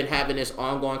folks have been having this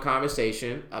ongoing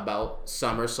conversation about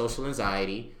Summer's social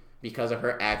anxiety because of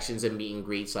her actions and meet and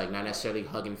greets, like not necessarily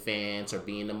hugging fans or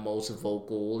being the most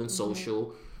vocal and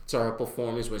social, to her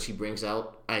performance when she brings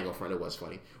out, I ain't gonna front, it was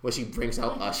funny, when she brings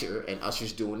out Usher and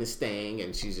Usher's doing this thing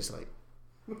and she's just like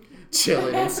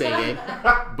chilling and singing.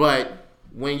 But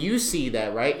when you see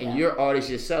that, right, and you're an artist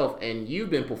yourself and you've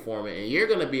been performing and you're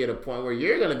gonna be at a point where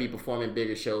you're gonna be performing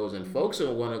bigger shows and folks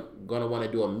are gonna want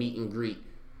to do a meet and greet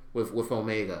with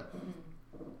Omega.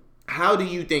 How do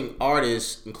you think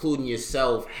artists, including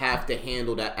yourself, have to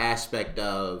handle that aspect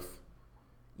of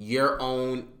your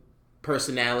own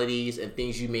personalities and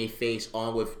things you may face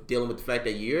on with dealing with the fact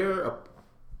that you're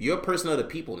a person of the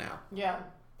people now? Yeah.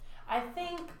 I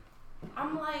think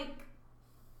I'm like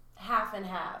half and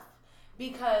half,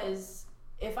 because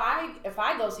if I if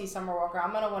I go see Summer Walker,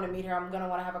 I'm gonna want to meet her. I'm gonna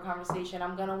want to have a conversation.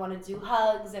 I'm gonna want to do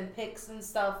hugs and pics and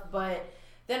stuff. But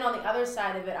then on the other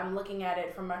side of it, I'm looking at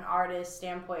it from an artist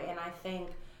standpoint, and I think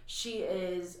she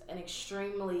is an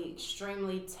extremely,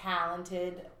 extremely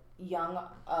talented young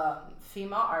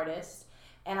female artist.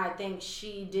 And I think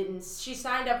she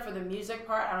signed up for the music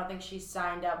part. I don't think she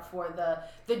signed up for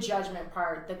the judgment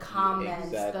part, the comments.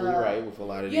 Exactly right with a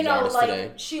lot of these artists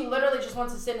today. She literally just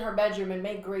wants to sit in her bedroom and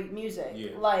make great music.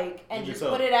 Yeah. And just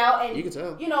put it out. And you can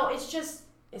tell.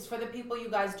 It's for the people. You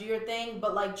guys do your thing,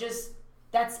 but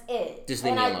that's it. Just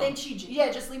leave me alone. And I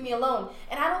think just leave me alone.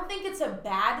 And I don't think it's a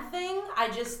bad thing. I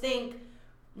just think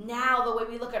now the way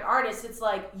we look at artists, it's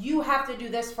like, you have to do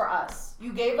this for us.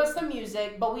 You gave us the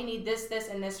music, but we need this,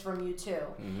 and this from you too.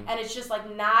 Mm-hmm. And it's just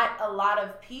like not a lot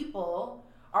of people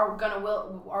are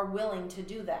willing to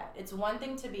do that. It's one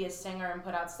thing to be a singer and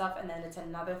put out stuff, and then it's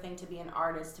another thing to be an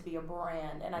artist, to be a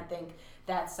brand. And I think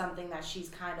that's something that she's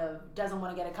kind of doesn't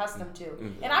want to get accustomed to.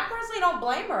 Mm-hmm. And I personally don't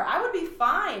blame her. I would be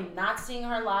fine not seeing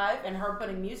her live and her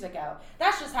putting music out.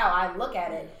 That's just how I look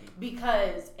at it,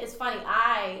 because it's funny.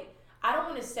 I don't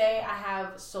want to say I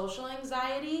have social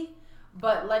anxiety,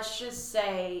 but let's just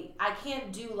say I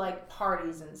can't do like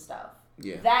parties and stuff.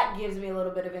 Yeah. That gives me a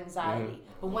little bit of anxiety. Mm-hmm.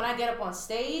 But when I get up on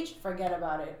stage, forget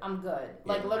about it. I'm good.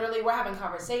 Like literally we're having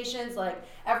conversations. Like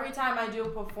every time I do a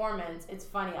performance, it's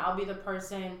funny. I'll be the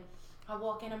person, I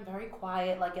walk in, I'm very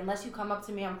quiet. Like unless you come up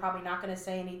to me, I'm probably not going to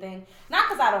say anything. Not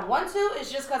because I don't want to.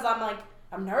 It's just because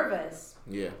I'm nervous.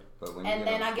 Yeah. But when and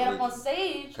then I get up on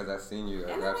stage. Because I've seen you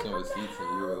at Raps and Receipts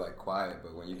and you were like quiet,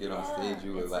 but when you get on stage,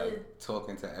 you were like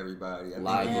talking to everybody.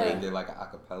 I think you even did like an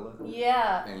acapella.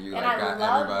 Yeah. And you like got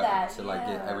everybody to like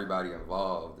get everybody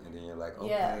involved, and then you're like,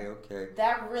 okay.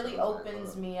 That really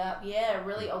opens me up. Yeah, it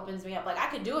really opens me up. Like I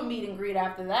could do a meet and greet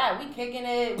after that. We kicking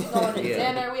it. We going to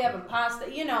dinner. We having pasta.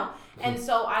 And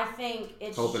so I think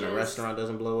it's hoping the restaurant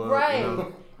doesn't blow up.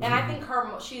 Right. And I think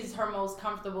she's her most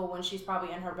comfortable when she's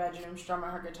probably in her bedroom strumming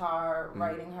her guitar,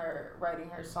 writing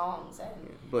her songs, and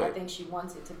I think she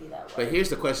wants it to be that way. But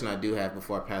here's the question I do have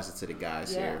before I pass it to the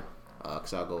guys here,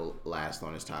 because I'll go last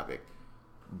on this topic.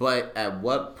 But at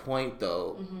what point,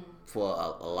 though, for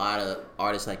a lot of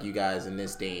artists like you guys in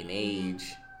this day and age,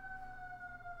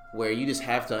 where you just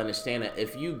have to understand that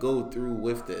if you go through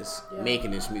with this,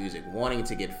 making this music, wanting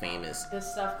to get famous,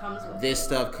 this stuff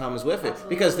comes with it.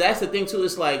 Because that's the thing too.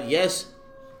 It's like, yes,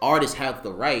 artists have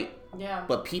the right,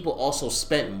 but people also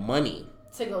spent money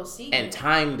to go see you and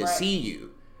time to see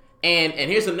you. And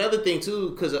here's another thing too,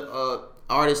 because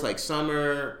artists like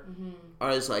Summer,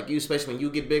 artists like you, especially when you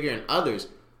get bigger, and others,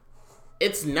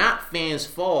 it's not fans'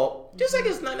 fault. Just like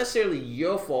it's not necessarily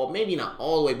your fault, maybe not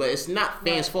all the way, but it's not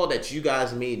fans' fault that you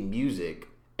guys made music.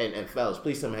 And fellas,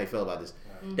 please tell me how you feel about this.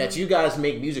 That you guys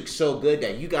make music so good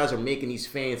that you guys are making these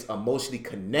fans emotionally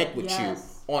connect with you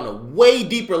on a way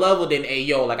deeper level than, hey,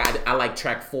 yo, like I like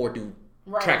tracks 4 through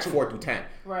 10.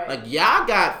 Right. Like y'all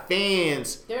got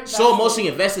fans so emotionally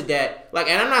invested that, like,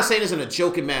 and I'm not saying this in a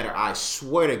joking manner. I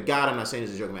swear to God, I'm not saying this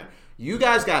in a joking manner. You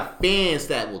guys got fans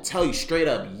that will tell you straight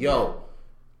up, yo,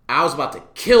 I was about to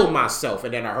kill myself,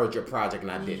 and then I heard your project,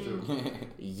 and I didn't.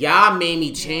 Y'all made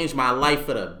me change my life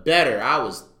for the better. I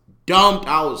was dumped.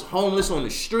 I was homeless on the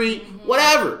street,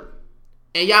 whatever.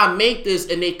 And y'all make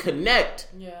this, and they connect.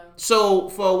 Yeah. So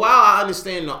for a while, I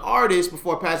understand the artist.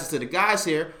 Before I pass it to the guys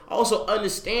here, I also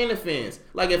understand the fans.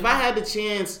 Like if I had the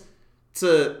chance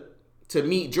to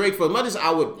meet Drake, for as much as I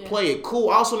would play it cool,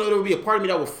 I also know there would be a part of me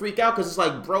that would freak out because it's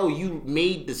like, bro, you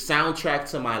made the soundtrack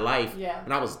to my life,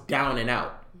 and I was down and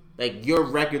out. Like, your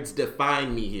records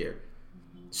define me here.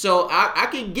 So I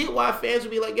can get why fans would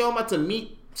be like, yo, I'm about to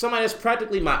meet somebody that's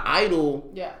practically my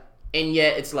idol. Yeah. And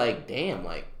yet it's like, damn,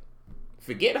 like,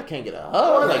 forget I can't get a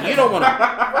hug. Like, you don't want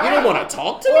to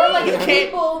talk to me. Like,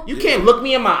 you can't look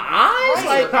me in my eyes.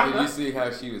 Like, did you see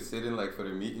how she was sitting like for the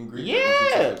meet and greet?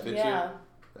 Yeah.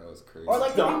 That was crazy. Or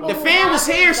like the fan was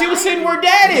here. She was sitting where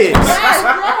Dad is.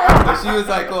 And she was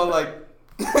like, all like,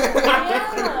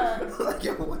 like,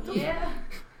 yo, what the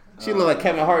She looked like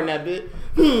Kevin Hart in that bit.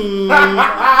 I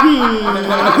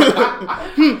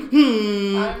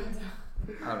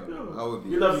don't know. I would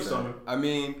be. You love you, Summer. I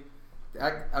mean,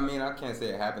 I can't say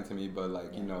it happened to me, but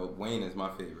like, you know, Wayne is my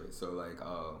favorite. So like,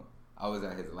 I was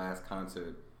at his last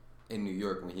concert in New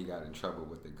York when he got in trouble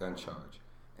with the gun charge,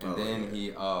 and then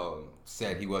he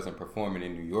said he wasn't performing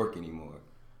in New York anymore.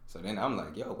 So then I'm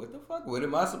like, yo, what the fuck? What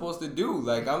am I supposed to do?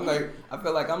 Like, I'm like, I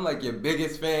feel like I'm like your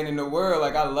biggest fan in the world.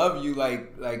 Like, I love you.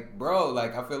 Like, bro,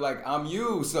 like, I feel like I'm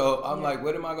you. So I'm like,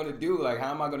 what am I going to do? Like,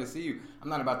 how am I going to see you? I'm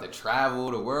not about to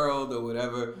travel the world or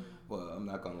whatever. Well, I'm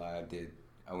not going to lie. I did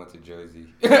I went to Jersey.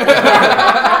 The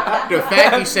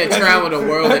fact you said travel the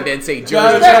world and then say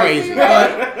Jersey is crazy.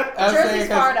 Jersey's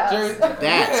part of us.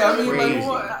 That's crazy.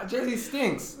 Like, Jersey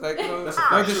stinks. Like, no That's a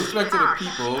fact. disrespect to the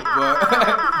people, but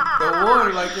the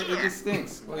water, like, it just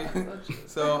stinks. Like,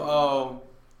 so,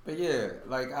 but yeah,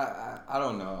 like, I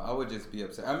don't know. I would just be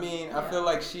upset. I mean, I feel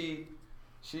like she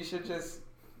should just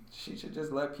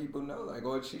let people know, like,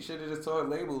 or she should have just told her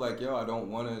label, like, yo, I don't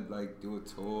want to, like, do a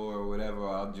tour or whatever.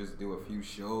 I'll just do a few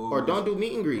shows. Or don't do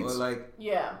meet and greets. Or, like,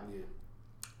 Yeah.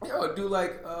 yo, do,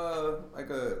 like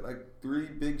 3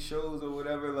 big shows or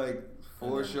whatever, like,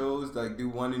 4 shows. Like, do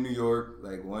one in New York,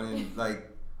 like, one in, like,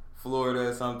 Florida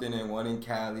or something, and one in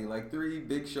Cali. Like, 3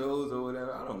 big shows or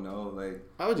whatever. I don't know, like.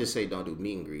 I would just say don't do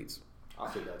meet and greets. I'll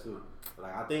say that too.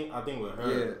 Like I think with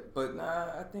her. Yeah, but nah,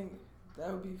 I think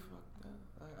that would be fucked up.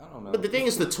 Like, I don't know. But the thing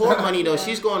is, the tour money though,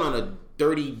 she's going on a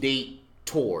dirty date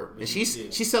tour, and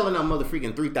she's selling out mother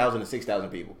freaking 3,000 to 6,000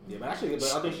 people. Yeah, but actually, I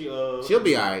think she'll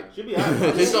be alright. She'll be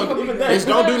alright. Just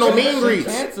don't do no meet and She greets.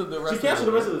 canceled the rest. She canceled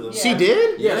the rest of them. Yeah. She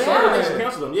did? Yeah, sorry, she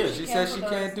canceled them. Yeah, She said she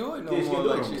can't do it no Yeah, she more.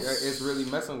 can't do Like, it. it's really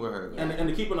messing with her. And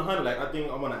to keep it 100, like I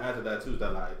think I want to add to that too. Is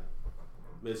that like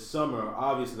with Summer,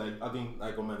 obviously, like I think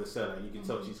like Omega said, like you can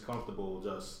tell she's comfortable.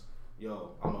 Just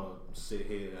yo, I'm gonna sit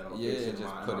here and I'm gonna Yeah, face it just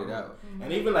mine, put it out.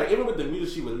 And even with the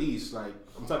music she released, like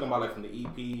I'm talking about like from the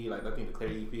EP, like I think the Clear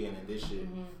EP and then this shit,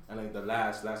 and like the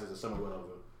last is the Summer whatever.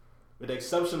 With the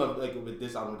exception of like with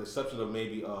this album, with the exception of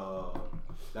maybe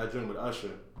that joint with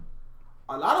Usher,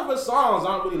 a lot of her songs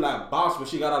aren't really like boss, but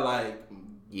she gotta like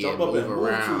jump up and move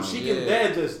around. to. She can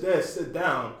there sit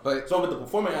down. But So with the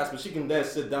performance aspect, she can there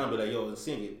sit down and be like, yo, and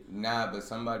sing it. nah, but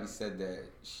somebody said that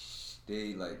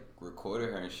they like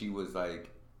recorded her and she was like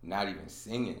not even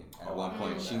singing at one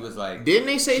point. She was like, Didn't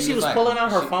they say she was like- pulling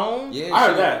out her she- phone? Yeah, I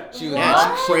heard that. She was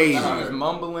That's crazy. She was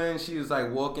mumbling. She was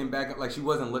like walking back, like she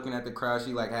wasn't looking at the crowd.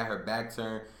 She like had her back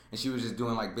turned, and she was just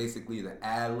doing like basically the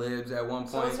ad libs at one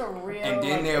So point. it's a real, And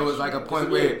then like, there was like a issue. point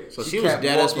where So she was kept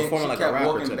dead ass walking- performing she like a kept rapper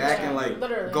walking to back this. and like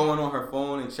Literally. going on her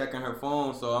phone and checking her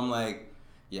phone. So I'm like,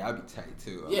 yeah, I'd be tight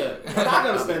too. Yeah, I can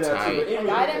understand that too. But Tight. even,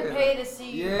 Like, I didn't pay to see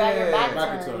you back your Yeah. back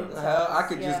Back turned. turned. Hell, I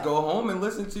could just Yeah. go home and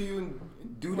listen to you and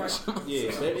do that shit.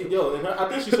 yeah, baby, yo, and I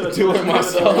think she should have Do it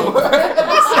myself.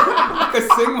 I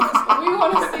could sing myself. We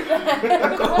want to see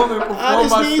that. Go home and I perform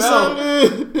just need myself.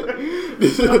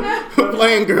 something.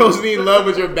 Playing Girls Need Love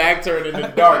with your back turned in the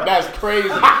dark. That's crazy.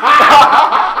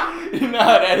 You know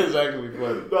how that is actually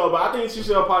funny. No, but I think she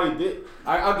should have probably did.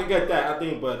 I could get that. I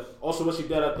think, but also what she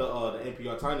did at the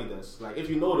NPR Tiny Desk. Like if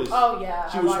you notice, Oh yeah,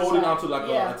 she I was watched holding that. on to like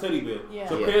Yeah. a teddy bear. Yeah.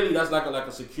 So Yeah. clearly that's like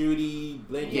a security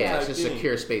blanket Yeah, type it's a thing.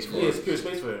 secure space for Yeah, her. secure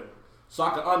space for her. So I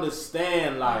can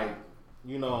understand like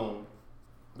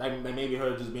like maybe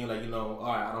her just being like all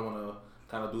right, I don't want to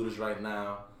kind of do this right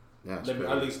now. That's At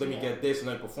crazy. least let me get this and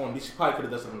then perform. She probably could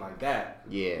have done something like that.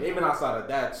 Yeah. But even outside of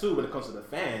that too, when it comes to the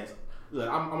fans, look,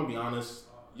 I'm gonna be honest.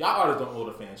 Y'all artists don't owe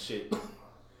the fans shit.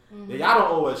 Yeah, y'all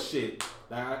don't owe us shit.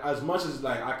 Like as much as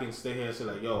like I can stay here and say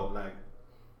like, yo,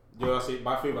 I say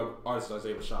my favorite artist is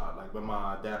Rashad. Like when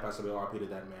my dad passed away, RP to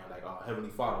that man. Like Heavenly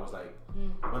Father was like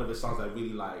one of his songs that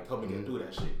really like helped me get through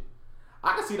that shit.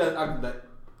 I can see that. That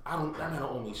man don't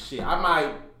owe me shit. I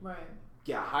might Right.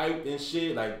 get hyped and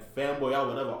shit, like fanboy out,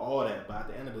 whatever, all that. But at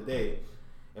the end of the day,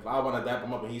 if I want to dap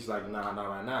him up and he's like, nah, not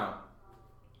right now,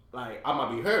 like I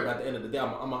might be hurt. But at the end of the day,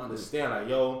 I'm gonna understand, like,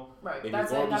 yo, Right. if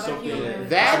That's you're going another through something, human.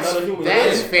 That's another human that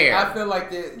is being. fair. I feel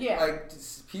like that. Yeah. Like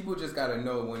people just gotta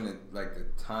know when the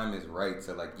time is right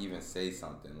to like even say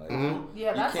something. Like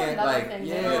Yeah, you that's can't another like thing.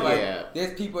 Yeah.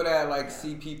 there's people that like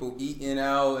see people eating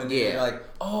out and Yeah. they're like,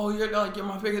 oh, you're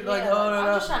my favorite. Like, Yeah, oh, no, I'm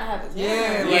no. just trying to have dinner. Yeah,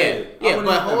 Yeah, like, I yeah, wouldn't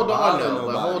but even hold on bother though. But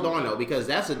nobody. hold on though, because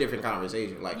that's a different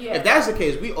conversation. Like, Yeah. if that's the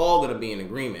case, we all gonna be in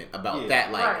agreement about Yeah.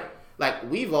 that. Like, Right.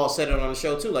 like we've all said it on the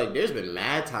show too. Like, there's been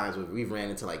mad times where we've ran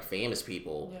into like famous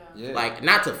people. Yeah. Yeah. Like,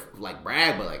 not to like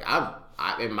brag, but like I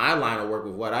in my line of work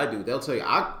with what I do, they'll tell you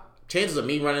chances of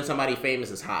me running somebody famous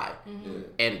is high.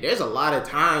 And there's a lot of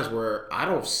times where I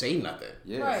don't say nothing.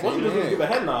 Yeah, Right. Once you same just here. give a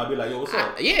head nod, be like, yo, what's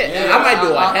up? Yeah, I might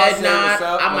do a I'll head say nod. what's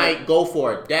up, I but- might go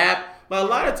for a dap. But a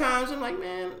lot of times I'm like,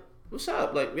 man, what's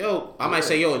up? Like, yo, I might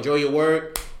say, yo, enjoy your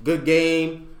work, good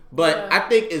game. But Yeah. I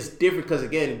think it's different because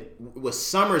again, with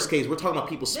Summer's case, we're talking about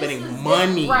people This spending is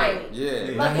money. Right.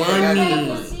 Yeah. Like Money. if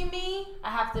you see me, I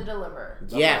have to deliver.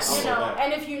 Yes. You know, that.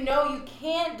 and if you know you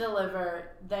can't deliver,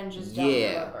 then just don't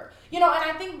Yeah. deliver. You know, and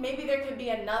I think maybe there could be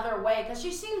another way because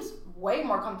she seems way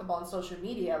more comfortable on social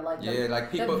media. Like Yeah, like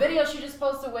people. the video she just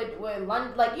posted with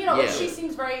London, like Yeah. she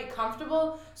seems very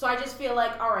comfortable. So I just feel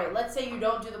like, all right, let's say you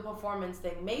don't do the performance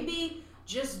thing, maybe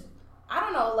just I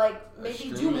don't know, like maybe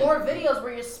do Stream it. more videos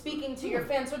where you're speaking to your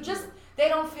fans. So just they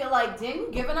don't feel like, damn, you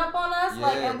giving up on us?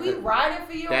 Like, and we riding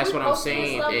for you. That's we what I'm posting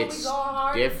saying. stuff, It's we going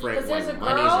hard. different Because there's a when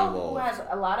money's girl involved. who has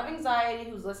a lot of anxiety,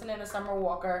 who's listening to Summer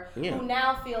Walker, who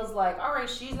now feels like, all right,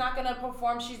 she's not going to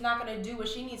perform, she's not going to do what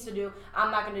she needs to do,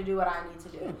 I'm not going to do what I need to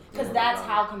do. Because that's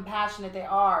how compassionate they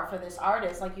are for this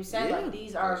artist. Like you said, like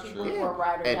these are people who are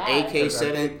ride or And die. AK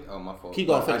said it. Oh, my fault. Keep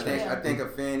going, I finish. think a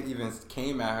fan even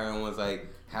came at her and was like,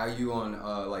 how you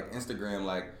on like Instagram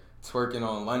like twerking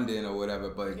on London or whatever,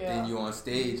 but then you on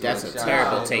stage. That's like, a shout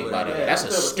terrible out take or by whatever. them. That's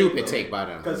a stupid take by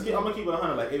them. Because I'm gonna keep it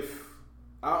 100. Like if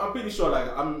I'm pretty sure, like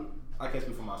I can't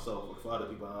speak for myself or for other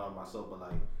people, not myself, but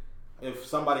like if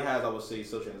somebody has, I would say,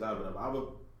 social anxiety, I would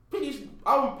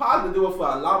probably do it for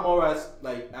a lot more as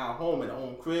like at home in their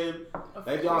own crib.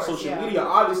 Like if you're on social media,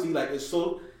 obviously, like it's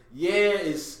so. Yeah,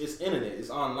 it's internet, it's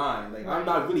online. Like I'm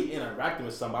not really interacting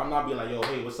with somebody. I'm not being like, yo,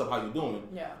 hey, what's up? How you doing?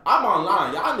 Yeah. I'm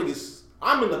online. Y'all niggas.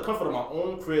 I'm in the comfort of my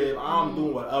own crib. I'm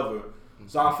doing whatever.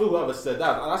 So I feel whoever said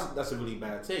that's a really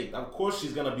bad take. Of course,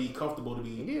 she's gonna be comfortable to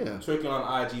be twerking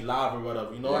on IG Live or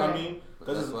whatever. You know what I mean?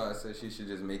 But that's why I said she should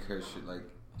just make her shit like.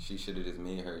 She should have just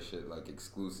made her shit like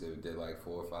exclusive. Did like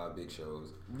 4 or 5 big shows.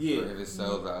 Yeah. Or if it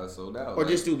sells out, it's sold out. Or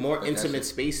just do more intimate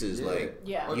spaces. Like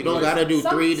you don't Or gotta do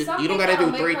something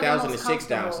 3,000 to most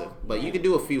 6,000, but you can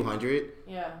do a few hundred.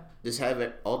 Yeah. Just have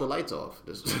all the lights off.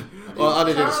 Well,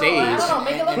 other than the stage. I don't know,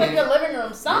 make it look like your living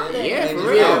room, something. Yeah, and for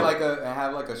real.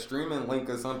 Have like a streaming link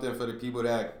or something for the people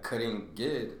that couldn't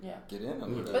get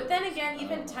in. But then again,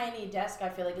 even Tiny Desk, I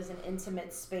feel like is an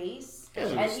intimate space. Yeah,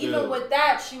 and even with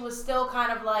that, she was still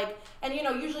kind of like, and you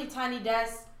know, usually Tiny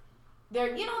Desk,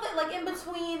 they're, you know, that like in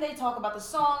between, they talk about the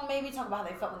song, maybe talk about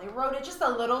how they felt when they wrote it, just a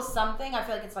little something. I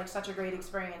feel like it's like such a great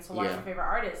experience to watch your favorite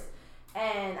artist.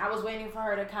 And I was waiting for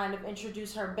her to kind of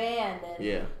introduce her band.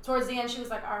 And towards the end, she was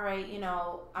like, all right, you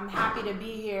know, I'm happy to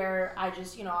be here. I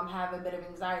just, you know, I'm having a bit of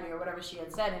anxiety or whatever she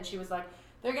had said. And she was like,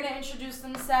 they're going to introduce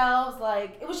themselves.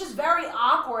 Like, it was just very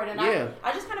awkward. And I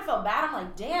just kind of felt bad. I'm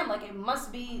like, damn, like, it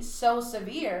must be so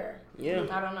severe. Yeah.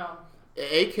 I don't know.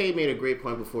 AK made a great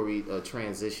point before we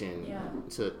transition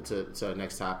to our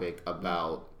next topic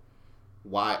about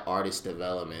why artist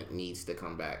development needs to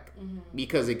come back.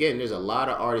 Because again, there's a lot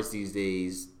of artists these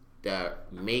days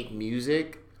that make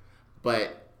music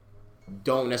but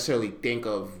don't necessarily think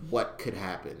of what could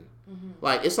happen.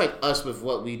 Like it's like us with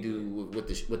what we do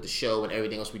with the show and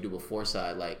everything else we do with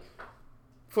Foresight. Like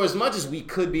for as much as we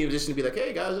could be in a position to be like,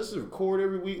 hey guys, let's record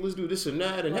every week, let's do this and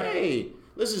that, and hey,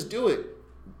 let's just do it.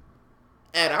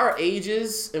 At our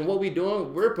ages and what we're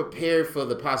doing, we're prepared for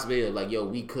the possibility of like, yo,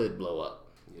 we could blow up.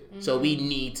 So we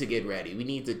need to get ready. We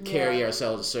need to carry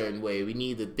ourselves a certain way. We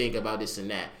need to think about this and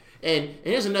that. And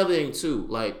here's another thing too.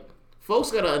 Like,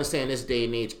 folks got to understand this day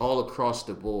and age all across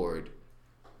the board.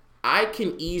 I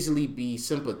can easily be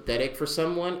sympathetic for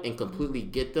someone and completely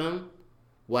get them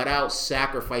without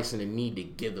sacrificing the need to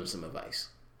give them some advice.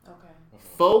 Okay.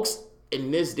 Folks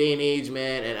in this day and age,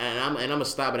 man, and I'm gonna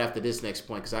stop it after this next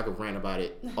point because I could rant about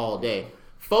it all day.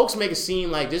 Folks make it seem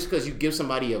like just because you give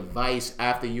somebody advice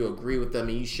after you agree with them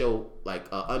and you show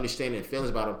like understanding and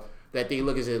feelings about them, that they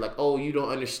look at it like, oh, you don't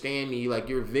understand me, like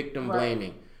you're victim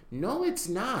blaming. No, it's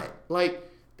not. Like,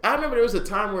 I remember there was a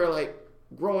time where like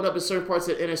growing up in certain parts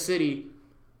of the inner city,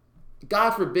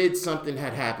 God forbid something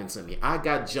had happened to me. I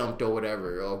got jumped or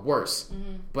whatever, or worse,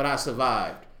 but I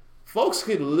survived. Folks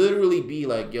could literally be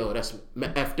like, yo, that's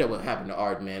effed up what happened to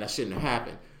Art, man. That shouldn't have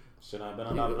happened. Should I have been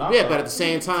on that block? Yeah, but at the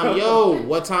same time, yo,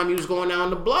 what time you was going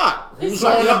down the block? Who's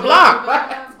on the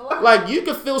block? Like, you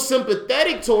could feel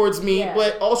sympathetic towards me,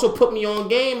 but also put me on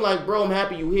game. Like, bro, I'm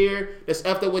happy you here. That's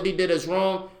after what they did is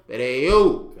wrong. But hey,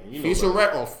 yo, Future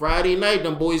Rap on Friday night,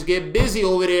 them boys get busy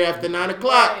over there after 9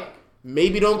 o'clock. Right.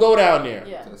 Maybe don't go down there.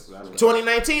 Yeah.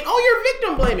 2019, oh, you're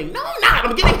victim blaming. No, I'm not.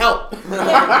 I'm getting help.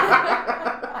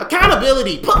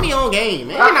 Accountability. Put me on game,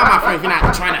 man. You're not my friend if you're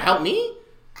not trying to help me.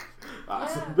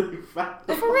 That's a big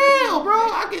factor. For real, bro.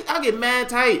 I get mad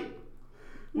tight.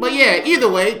 But yeah,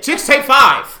 either way, Chicks Take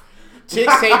 5.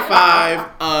 Chicks Take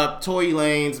 5. Tory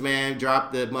Lanez, man,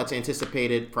 dropped the much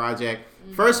anticipated project.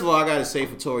 First of all, I gotta say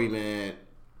for Tory, man,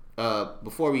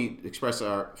 before we express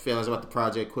our feelings about the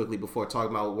project quickly, before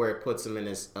talking about where it puts him in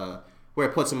this, where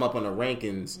it puts him up on the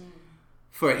rankings,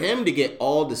 for him to get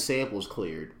all the samples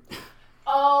cleared.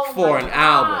 For an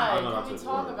album,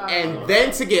 and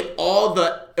then to get all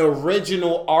the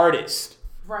original artists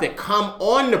that come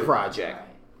on the project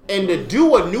and to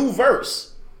do a new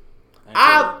verse.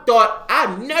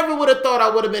 I never would have thought I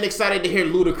would have been excited to hear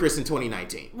Ludacris in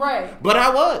 2019. Right. But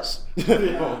I was.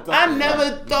 I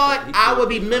never thought I would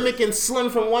be mimicking Slim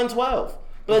from 112.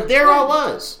 But there I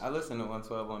was. I listen to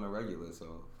 112 on the regular,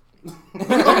 so. Of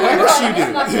course you It's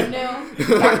do. nothing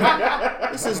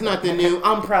new. This is nothing new.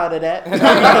 I'm proud of that.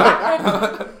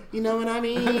 You know what I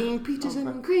mean? Peaches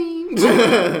and cream.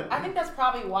 I think that's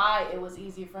probably why it was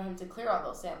easy for him to clear all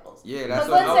those samples. Yeah, that's Because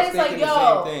what I was let's say it's like, thinking. The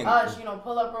yo, same thing. Ush,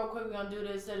 pull up real quick. We're gonna do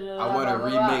this. I want to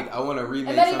remake. I want to remake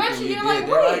And then something eventually you you're did. like,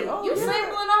 They're wait, like, oh, you yeah.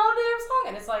 sampling a whole damn song,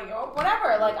 and it's like, oh,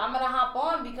 whatever. Like I'm gonna hop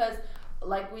on because,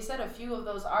 like we said, a few of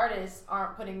those artists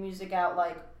aren't putting music out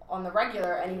like on the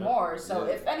regular anymore. So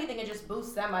Yeah. if anything, it just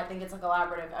boosts them. I think it's a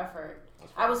collaborative effort.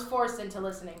 I was forced into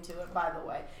listening to it, by the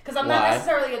way, because I'm not Why?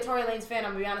 necessarily a Tory Lanez fan.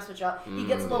 I'm gonna be honest with y'all. He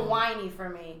gets a little whiny for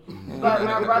me, but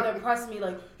my brother pressed me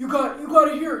like, you got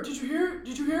to hear it. Did you hear it?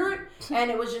 Did you hear it?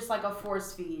 And it was just like a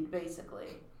force feed,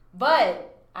 basically.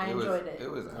 But I enjoyed it.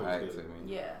 It was alright to me.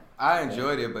 Yeah. I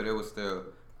enjoyed it, but it was still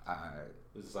alright.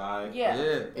 It's alright. Yeah.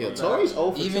 Yeah. Yo, Tory's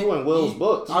 0 for 2 in Will's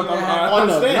books. I'm On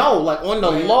the saying. on the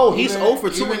low, he's 0 for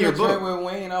 2 in your the joint book. with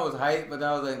Wayne, I was hyped, but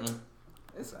I was like,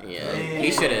 it's alright. Yeah,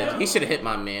 he should have hit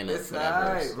my man up It's for that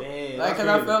verse. alright. Damn, Like, that's cause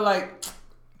I crazy. felt like,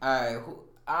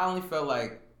 I only felt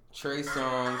like Trey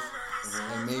Songz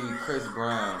and maybe Chris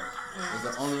Brown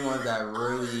was the only ones that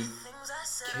really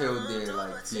killed their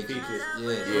like features.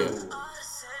 Yeah.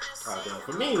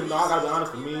 For me, no, I gotta be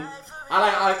honest. For me,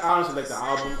 I honestly like the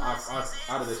album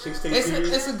out of the Chicks Tape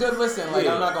series. It's a good listen. Like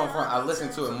Yeah. I'm not gonna front. I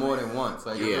listened to it more than once.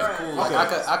 Like it Yeah. was cool. Like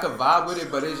Okay. I could vibe with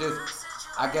it, but it's just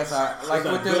I guess I like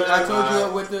It's with a the good I told you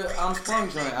vibe. with the I'm Sprung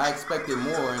joint. I expected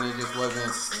more, and it just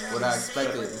wasn't what I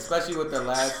expected. Especially with the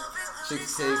last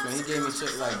Chicks Tape, when he gave me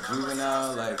shit like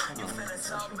Juvenile, like come on, man, that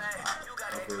shit was fire.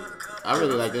 I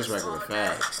really like this record with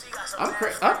Fab.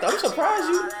 I'm surprised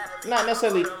you not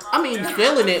necessarily. I mean, you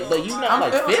feeling it, but you not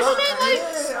like feeling it. Like,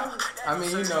 Yeah. I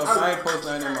mean, if I ain't post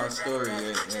nothing in my story,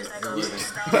 it wasn't.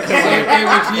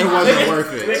 it wasn't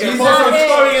worth They it. can post on the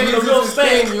story and the real Jesus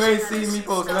thing. thing, you ain't seen me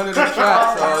post none of the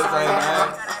tracks, so I was like, man,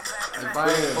 if I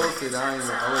ain't posted, I wasn't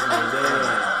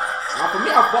there. For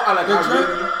me, I like The I joint,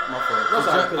 really. my fault. That's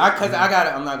The all right, joint- Cause I got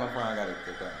it. I'm not gonna front. I got to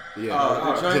get that.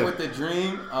 Yeah. The joint Yeah. with the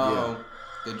dream, Yeah.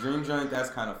 the dream joint, that's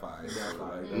kind of fire. Yeah, So, fire.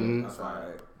 like, Mhm. that's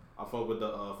alright. I fuck with the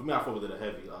for me I fuck with the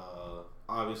heavy.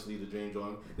 Obviously the Dream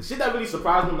joint. The shit that really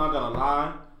surprised me, I'm not gonna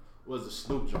lie, was the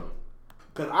Snoop joint.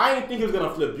 Cause I didn't think he was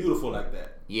gonna flip beautiful like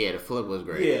that. Yeah, the flip was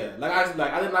great. Yeah, I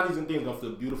did not even think he was gonna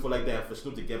flip beautiful like that. For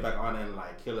Snoop to get back on it and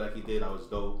like kill it like he did, that was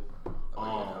dope. Oh,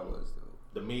 yeah, that was dope.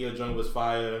 The Mia joint was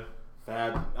fire.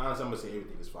 Fab, honestly, I'm gonna say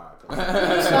everything is fire.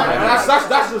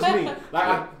 That's just me.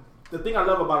 Like the thing I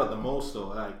love about it the most though,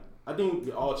 like I think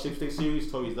the all Chipstick series,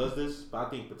 Tory does this, but I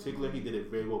think in particular he did it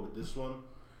very well with this one.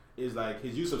 Is like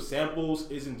his use of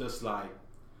samples isn't just like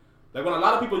when a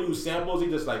lot of people use samples, he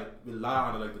just like rely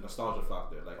on like the nostalgia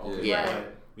factor. Like okay, Yeah. yeah,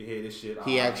 we hear this shit.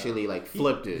 He actually like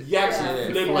flipped it. He actually Yeah,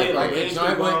 flipped flipped it Like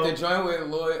like the joint with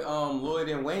Lloyd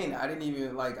and Wayne, I didn't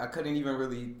even I couldn't even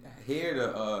really hear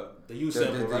The use the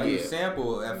sample, right? use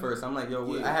sample at first. I'm like, yo,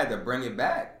 what? Yeah. I had to bring it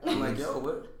back. I'm like, yo,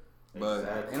 what? But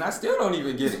Exactly. and I still don't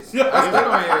even get it. I still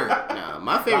don't hear it. Nah,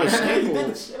 my favorite He did sample.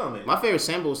 the shit on it. My favorite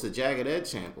sample is the Jagged Edge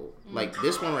sample. Like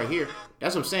this one right here.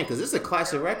 That's what I'm saying, because this is a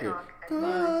classic record.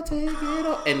 Girl, take it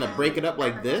off. And to break it up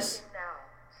like this.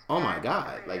 Oh my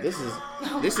God! Like this is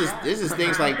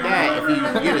things like that. If you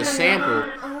get a sample,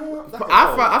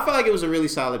 I felt like it was a really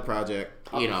solid project.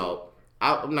 You know,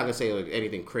 I'm not gonna say like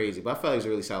anything crazy, but I felt like it was a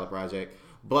really solid project.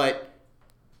 But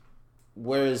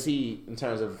where is he in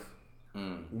terms of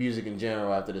music in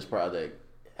general after this project?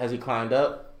 Has he climbed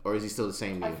up, or is he still the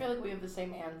same I dude? feel like we have the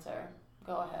same answer.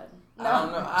 Go ahead.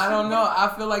 I don't know.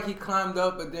 I feel like he climbed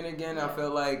up, but then again, I feel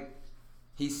like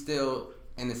he's still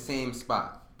in the same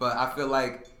spot. But I feel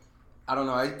like I don't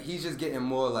know. He's just getting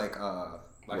more like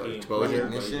he exposure?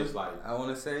 recognition. I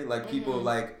want to say like people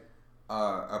like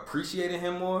appreciating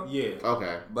him more. Yeah.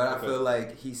 Okay. But I feel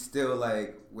like he's still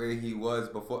like where he was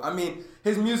before. I mean,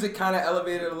 his music kind of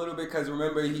elevated a little bit because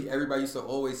remember everybody used to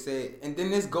always say, and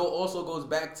then this also goes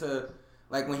back to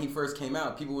like when he first came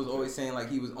out. People was always saying like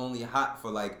he was only hot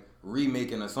for like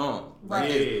remaking a song. Like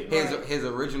Right. his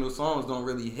original songs don't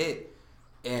really hit,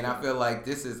 and I feel like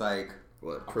this is like.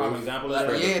 What? Prime example of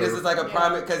that. Yeah, this is like a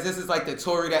prime because this is like the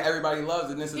Tory that everybody loves,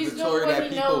 and this is He's the doing Tory what that he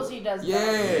people. knows he does Yeah,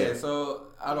 best. so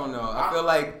I don't know. I feel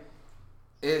like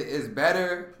it's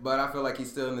better, but I feel like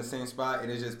he's still in the same spot,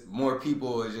 and it's just more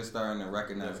people is just starting to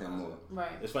recognize him more. Right.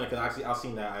 It's funny because actually I've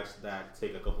seen that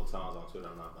take a couple times on Twitter.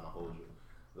 I'm not gonna hold you.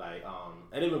 Like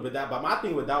and even with that, but my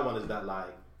thing with that one is that like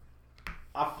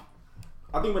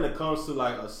I think when it comes to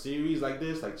like a series like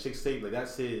this, like Chicks Tape, like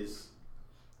that's his.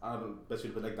 I don't know, best way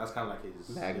to put it, like that's kind of like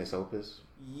his Magnus Opus.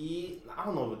 Yeah, I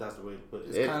don't know if that's the way to put it.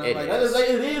 It's kind of like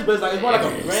It is, but it's like it's more like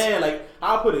a brand. Like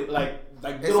I'll put it like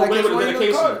like It's little like way it's with one the of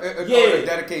dedication. the Yeah,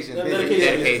 dedication. The Dedication.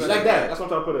 dedication. Like that. That's what I'm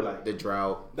trying to put it like. The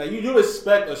drought. Like you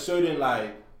expect a certain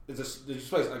like. You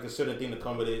expect like a certain thing to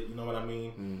come with it. You know what I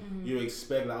mean? Mm-hmm. You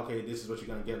expect like, okay, this is what you're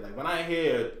gonna get. Like when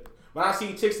I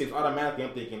see Chicks Tapes, automatically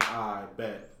I'm thinking, I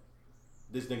bet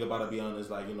this nigga about to be on this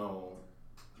like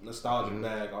nostalgic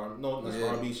bag or no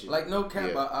R&B shit. Like no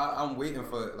cap, Yeah. I'm waiting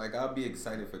for like I'll be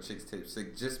excited for Chicks Tapes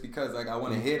like, just because like I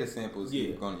want to hear the samples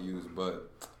he's gonna use, but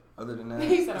other than that,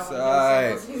 He said, it's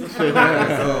I alright. want to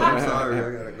I'm sorry,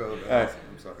 I gotta go.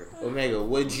 I'm sorry. Omega,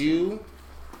 would you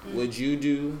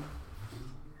do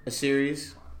a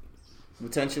series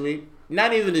potentially?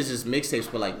 Not even just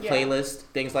mixtapes, but like playlists,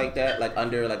 things like that, like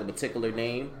under like a particular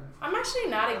name. I'm actually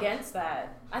not against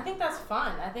that. I think that's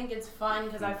fun. I think it's fun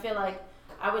because I feel like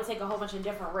I would take a whole bunch of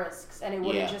different risks, and it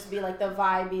wouldn't just be like the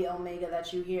vibey Omega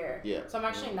that you hear. Yeah. So I'm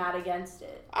actually not against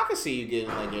it. I could see you getting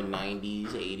like your 90s,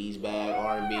 80s bag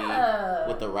R&B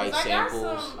with the right 'Cause samples.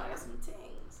 I got some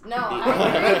things. No,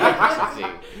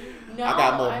 I No, I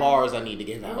got more bars I need to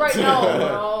get out. Right,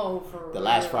 no, for real. The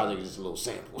last project is just a little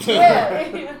sample.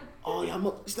 Yeah. Oh,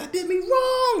 y'all, that did me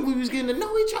wrong. We was getting to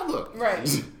know each other. Right.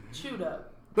 Chewed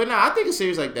up. But no, I think a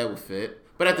series like that would fit.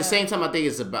 But at the same time, I think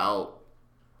it's about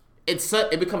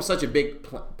it becomes such a big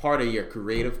part of your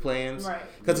creative plans, Right?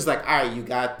 Because it's like, all right, you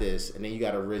got this, and then you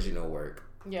got original work.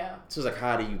 Yeah. So it's like,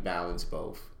 how do you balance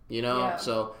both? You know. Yeah.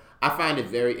 So I find it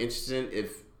very interesting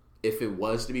if it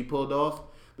was to be pulled off.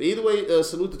 But either way,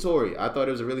 salute to Tory. I thought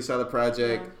it was a really solid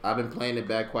project. Yeah. I've been playing it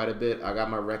back quite a bit. I got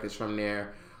my records from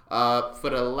there. For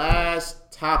the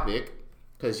last topic,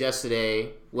 because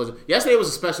yesterday was a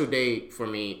special day for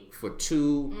me for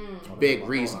two big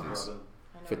reasons.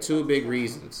 For two big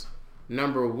reasons.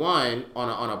 Number one,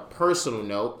 on a personal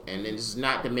note, and this is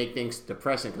not to make things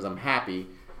depressing because I'm happy.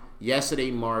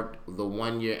 Yesterday marked the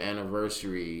 1 year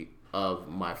anniversary of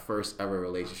my first ever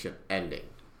relationship ending.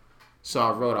 So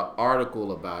I wrote an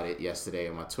article about it yesterday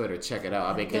on my Twitter. Check it out.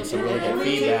 I've been getting some really good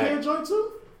feedback. Joint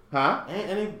too? Huh?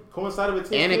 And it coincided with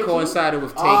Take And Care it too? coincided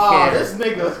with Take Oh, Care. this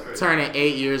nigga. Turning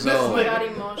 8 years This old. I got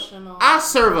emotional. I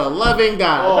serve a loving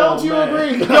God. Oh, Don't you man.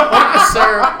 agree? I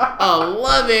serve a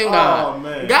loving God. Oh,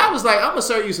 man. God was like, I'm gonna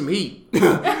serve you some heat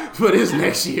for this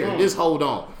next year. Just hold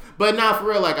on. But now for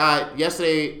real, like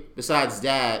yesterday, besides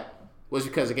that, was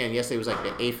because again, yesterday was like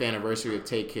the 8th anniversary of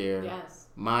Take Care. Yes.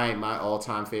 My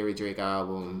all-time favorite Drake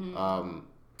album.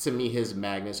 To me, his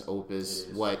magnus opus,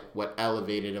 what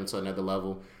elevated him to another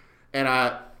level. And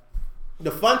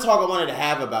the fun talk I wanted to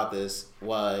have about this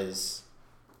was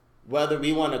whether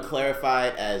we want to clarify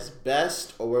it as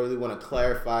best or whether we want to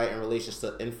clarify it in relation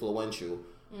to influential.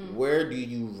 Where do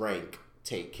you rank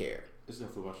Take Care? It's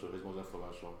influential. His most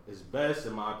influential. His best,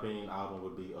 in my opinion, album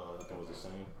would be I think it was the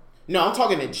same. No, I'm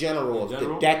talking in general of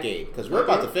the decade because we're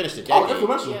about to finish the Oh, decade.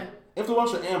 influential. Yeah.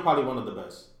 Influential and probably one of the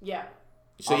best. Yeah.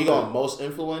 So you going most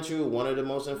influential? One of the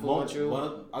most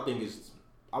influential? I think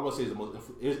I would say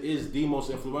is the most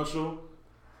influential,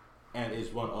 and is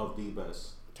one of the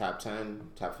best. Top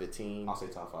 10, top 15. I'll say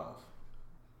top 5.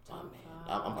 Oh man,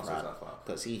 I'm I'll say proud top 5.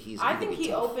 because he's. I can think be he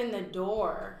tough. opened the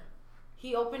door.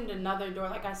 He opened another door.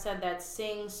 Like I said, that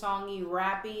sing-songy,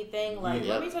 rappy thing. Like,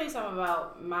 Yeah. let me tell you something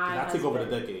about my I take over the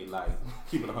husband. decade, like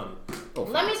keeping 100. Oh,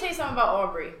 Let me tell you something about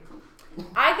Aubrey.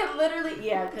 I could literally,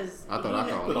 because I thought I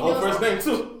called With the him. whole first name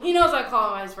too. he knows I call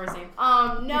him by his first name.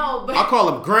 No, but I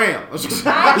call him Graham. when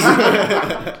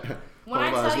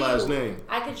I Call him by his tell last you, name.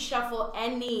 I could shuffle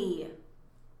any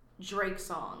Drake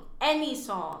song, any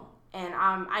song, and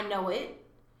I know it,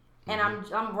 and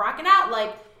I'm rocking out.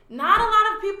 Like, not a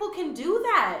lot of people can do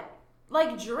that.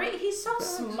 Like Drake, he's so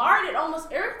smart, it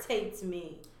almost irritates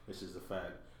me. This is the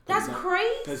fact. That's 'Cause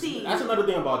crazy. That's another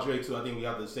thing about Drake too. I think we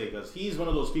have to say because he's one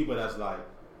of those people that's like,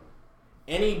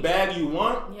 any bag you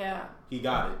want, Yeah, he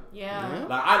got it. yeah.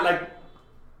 Like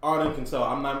Arden can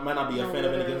tell. Might not be a No, fan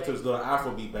of any literally. to his little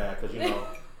Afrobeat bag because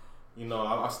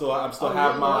I'm still Oh,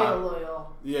 have you're my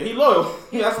loyal. yeah he loyal.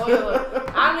 He's That's- loyal.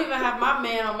 I don't even have my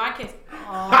man on my case.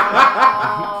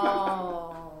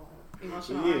 Oh,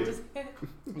 emotional. Yeah. Just-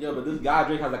 Yeah, but this guy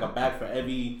Drake has like a bag for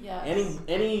Yes.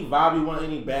 any vibe you want,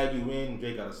 any bag you in,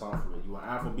 Drake got a song for it. You want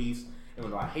Afrobeats,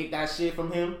 even though I hate that shit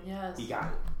from him, Yes. he got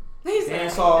it. He said,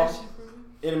 Dance "I hall. hate that shit for me."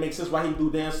 And it makes sense why he do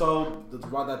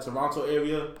dancehall around that Toronto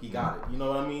area. He got it. You know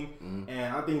what I mean?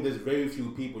 And I think there's very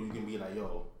few people you can be like,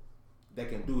 yo, that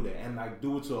can do that and like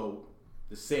do it to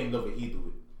the same level he do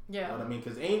it. Yeah. You know what I mean?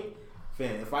 Because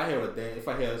if I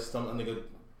hear some nigga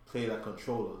play that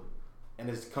controller and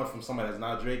it's come from somebody that's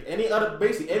not Drake, everybody gonna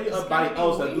be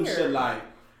else that do weird. shit like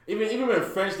even when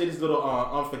French did this little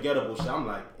unforgettable shit, I'm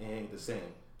like, it ain't the same.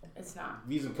 It's not.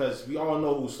 Reason because we all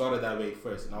know who started that way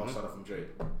first, and all started from Drake.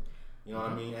 You know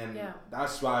what I mean? And Yeah.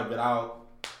 that's why without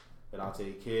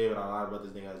Take Care, without a lot of what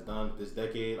this nigga has done this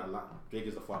decade, Drake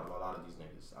is the father of a lot of these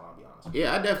niggas. I'll be honest.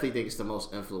 Yeah, I definitely think it's the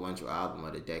most influential album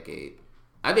of the decade.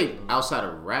 I think outside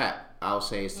of rap, I'll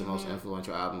say it's the most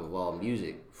influential album of all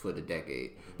music for the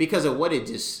decade because of what it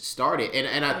just started.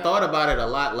 And I thought about it a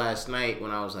lot last night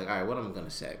when I was like, all right, what am I gonna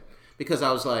say? Because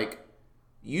I was like,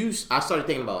 I started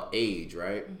thinking about age,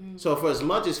 right? So for as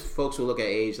much as folks will look at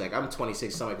age, like I'm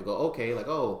 26, somebody could go, okay, like,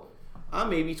 oh, I'm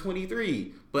maybe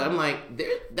 23. But I'm like,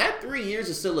 that 3 years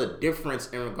is still a difference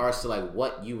in regards to like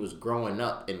what you was growing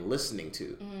up and listening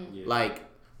to. Yeah. Like,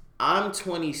 I'm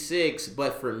 26,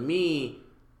 but for me,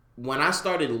 when I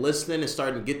started listening and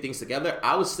starting to get things together,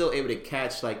 I was still able to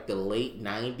catch like the late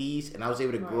 90s and I was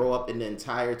able to grow up in the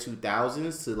entire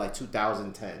 2000s to like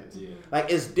 2010s. Yeah.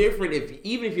 Like it's different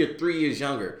even if you're 3 years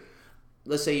younger.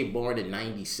 Let's say you're born in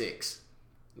 96.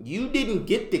 You didn't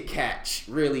get to catch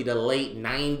really the late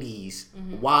 90s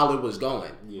while it was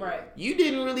going. Yeah. Right. You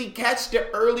didn't really catch the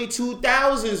early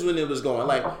 2000s when it was going.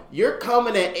 Like you're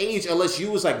coming at age unless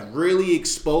you was like really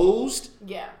exposed.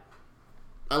 Yeah.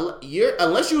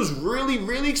 Unless you was really,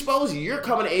 really exposed, you're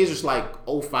coming to age just like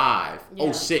 05,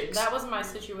 Yeah. 06. That was my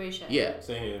situation. Yeah.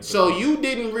 Same here. So you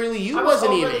didn't really, you I was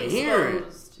wasn't even overly hearing.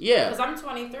 exposed. Yeah. Because I'm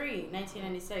 23,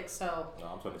 1996, so No,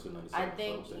 I'm 22, 96. I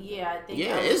think, so yeah, I think.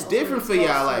 Yeah, I was it's different for overexposed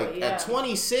y'all. to Like it, yeah. at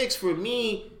 26, for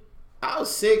me, I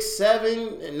was 6,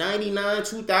 7, 99,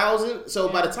 2000. So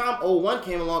by the time 01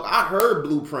 came along, I heard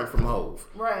Blueprint from Hove.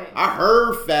 Right. I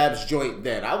heard Fab's joint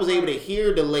then. I was able to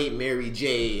hear the late Mary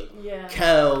J. Yeah.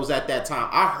 Kells at that time.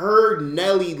 I heard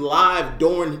Nelly live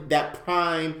during that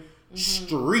prime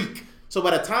streak. So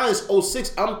by the time it's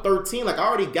 06, I'm 13. Like I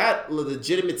already got a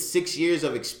legitimate 6 years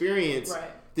of experience Right.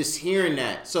 just hearing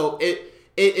that. So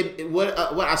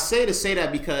what I say to say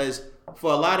that because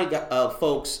for a lot of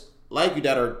folks like you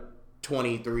that are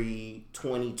 23,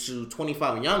 22,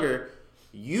 25 and younger,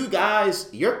 you guys,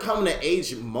 your coming to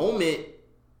age moment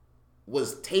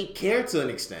was Take Care to an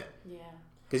extent. Yeah.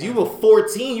 Because you were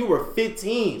 14, you were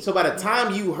 15. So by the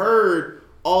time you heard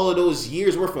all of those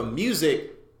years worth of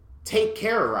music, Take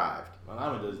Care arrived. Well,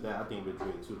 not only does that, I think with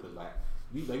Drake too, because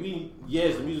it's the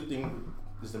music thing,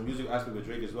 it's the music aspect with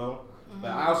Drake as well.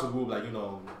 But I also grew up like,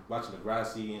 watching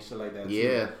Degrassi and shit like that too.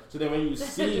 Yeah. So then when you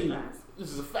see,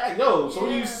 this is a fact, so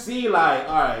when you see like,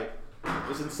 all right,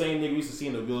 this insane nigga we used to see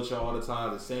in the wheelchair all the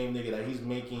time, the same nigga that he's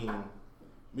making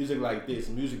music like this,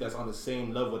 music that's on the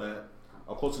same level that,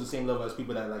 or close to the same level as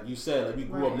people that, like you said, like we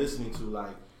grew up listening to,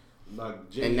 like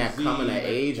Jay-Z. And that coming of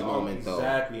age moment though.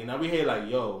 Exactly. And now we hear like,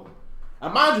 yo.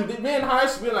 And mind you, we're in high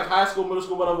school, middle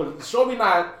school, whatever. Show me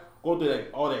not go through like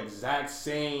all the exact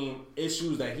same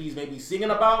issues that he's maybe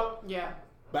singing about. Yeah.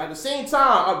 But at the same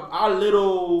time, our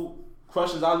little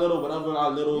crushes, our little whatever, our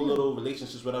little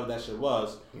relationships, whatever that shit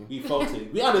was, we felt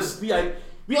it. We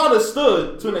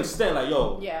understood to an extent, like,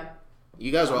 yo. Yeah.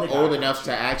 You guys were Nigga, old I enough got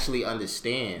to actually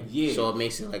understand. Yeah. So it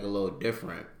makes it like a little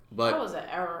different. That But was an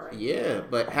error. Right yeah, there.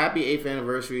 but happy 8th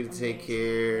anniversary to Take Amazing.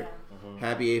 Care. Yeah.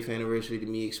 Happy 8th anniversary to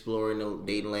me exploring the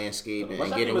dating landscape and What's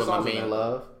your getting favorite with my songs on main that?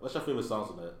 love. What's your favorite songs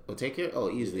on that? Well, Take Care. Oh,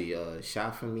 easily.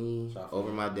 Shot for Me, Shot for Over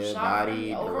Me. My Dead Shot Body, me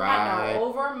The over Ride.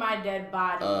 over my dead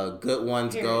body. Good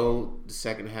Ones Period. Go, the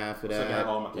second half of Second that. half,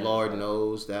 oh my God. Lord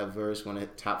knows that verse, one of the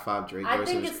top 5 Drake I verses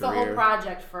think of it's his the whole career.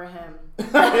 project for him.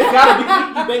 It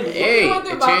gotta be. You think Hey, Going it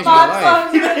through changed about my 5 life.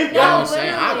 songs. You know what I'm No,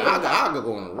 saying? literally. I'll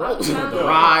go on a road. telling The you.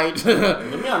 Ride.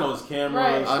 For me, I know it's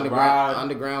cameras, Right.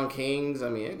 Underground Kings. I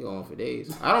mean, it go on for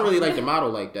days. I don't really like the model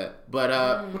like that, but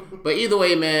either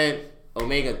way, man.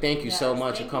 Omega, thank you so Yes,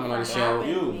 much for thank coming you on the for show.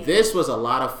 having me. This was a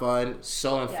lot of fun,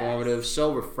 so informative,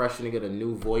 so refreshing to get a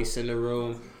new voice in the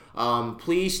room.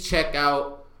 Please check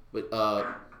out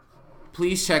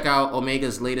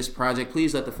Omega's latest project.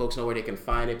 Please let the folks know where they can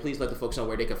find it. Please let the folks know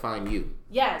where they can find you.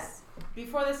 Yes.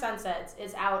 Before the Sun Sets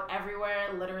is out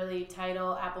everywhere, literally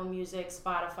Tidal, Apple Music,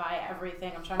 Spotify,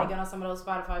 everything. I'm trying to get on some of those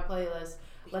Spotify playlists.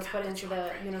 Let's put it into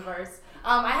the universe.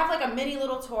 I have like a mini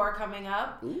little tour coming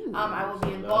up. I will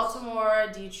be in Baltimore,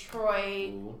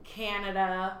 Detroit,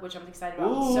 Canada, which I'm excited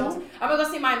about. So I'm gonna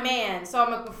go see my man. So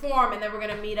I'm gonna perform, and then we're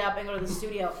gonna meet up and go to the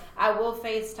studio. I will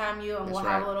FaceTime you, and we'll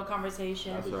have a little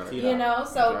conversation. That's right. You know,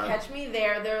 so That's right. catch me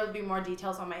there. There will be more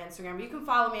details on my Instagram. But you can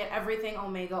follow me at Everything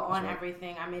Omega on right.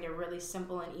 everything. I made it really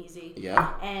simple and easy.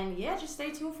 Yeah. And yeah, just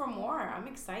stay tuned for more. I'm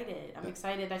excited. I'm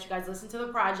excited that you guys listen to the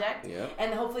project. Yeah.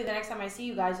 And hopefully the next time I see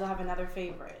you guys, you'll have another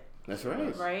favorite. That's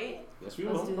right. Right? Yes, we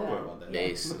Let's will. do Don't that. worry about that.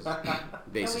 Bass. And Bass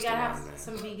we is gotta the have one, man.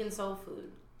 some vegan soul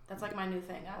food. That's like my new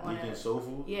thing. I want Vegan to. soul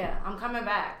food. Yeah, I'm coming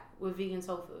back with vegan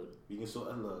soul food. Vegan soul.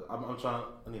 Look, I'm trying.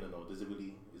 I need to know. Is it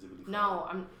really fine. No,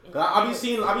 I be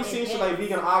seeing shit like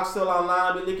vegan oxtail online.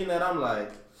 I be looking at. I'm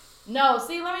like. No,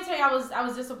 see, let me tell you, I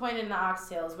was disappointed in the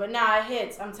oxtails, but now it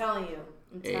hits. I'm telling you.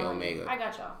 Hey, Omega. I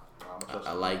got y'all.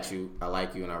 I like you. I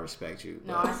like you, and I respect you.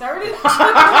 No, I started.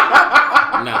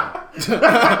 No.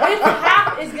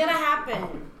 It's gonna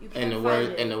happen. In the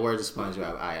words of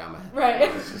SpongeBob, I'm a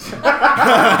right.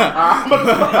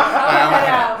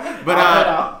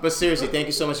 But seriously, thank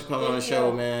you so much for coming on the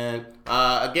show, man.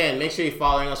 Again, make sure you're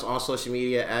following us on social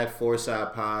media at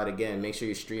Foresight Pod. Again, make sure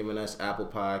you're streaming us Apple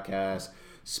Podcasts,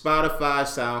 Spotify,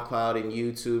 SoundCloud, and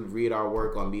YouTube. Read our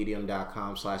work on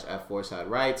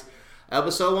medium.com/@ForesightWrites.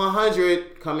 Episode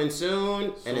 100 coming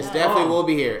soon, and it's definitely will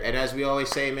be here. And as we always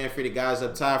say, man, for the guys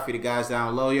up top, for the guys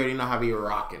down low, you already know how we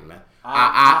rocking, man.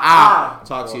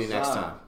 Talk to you next time.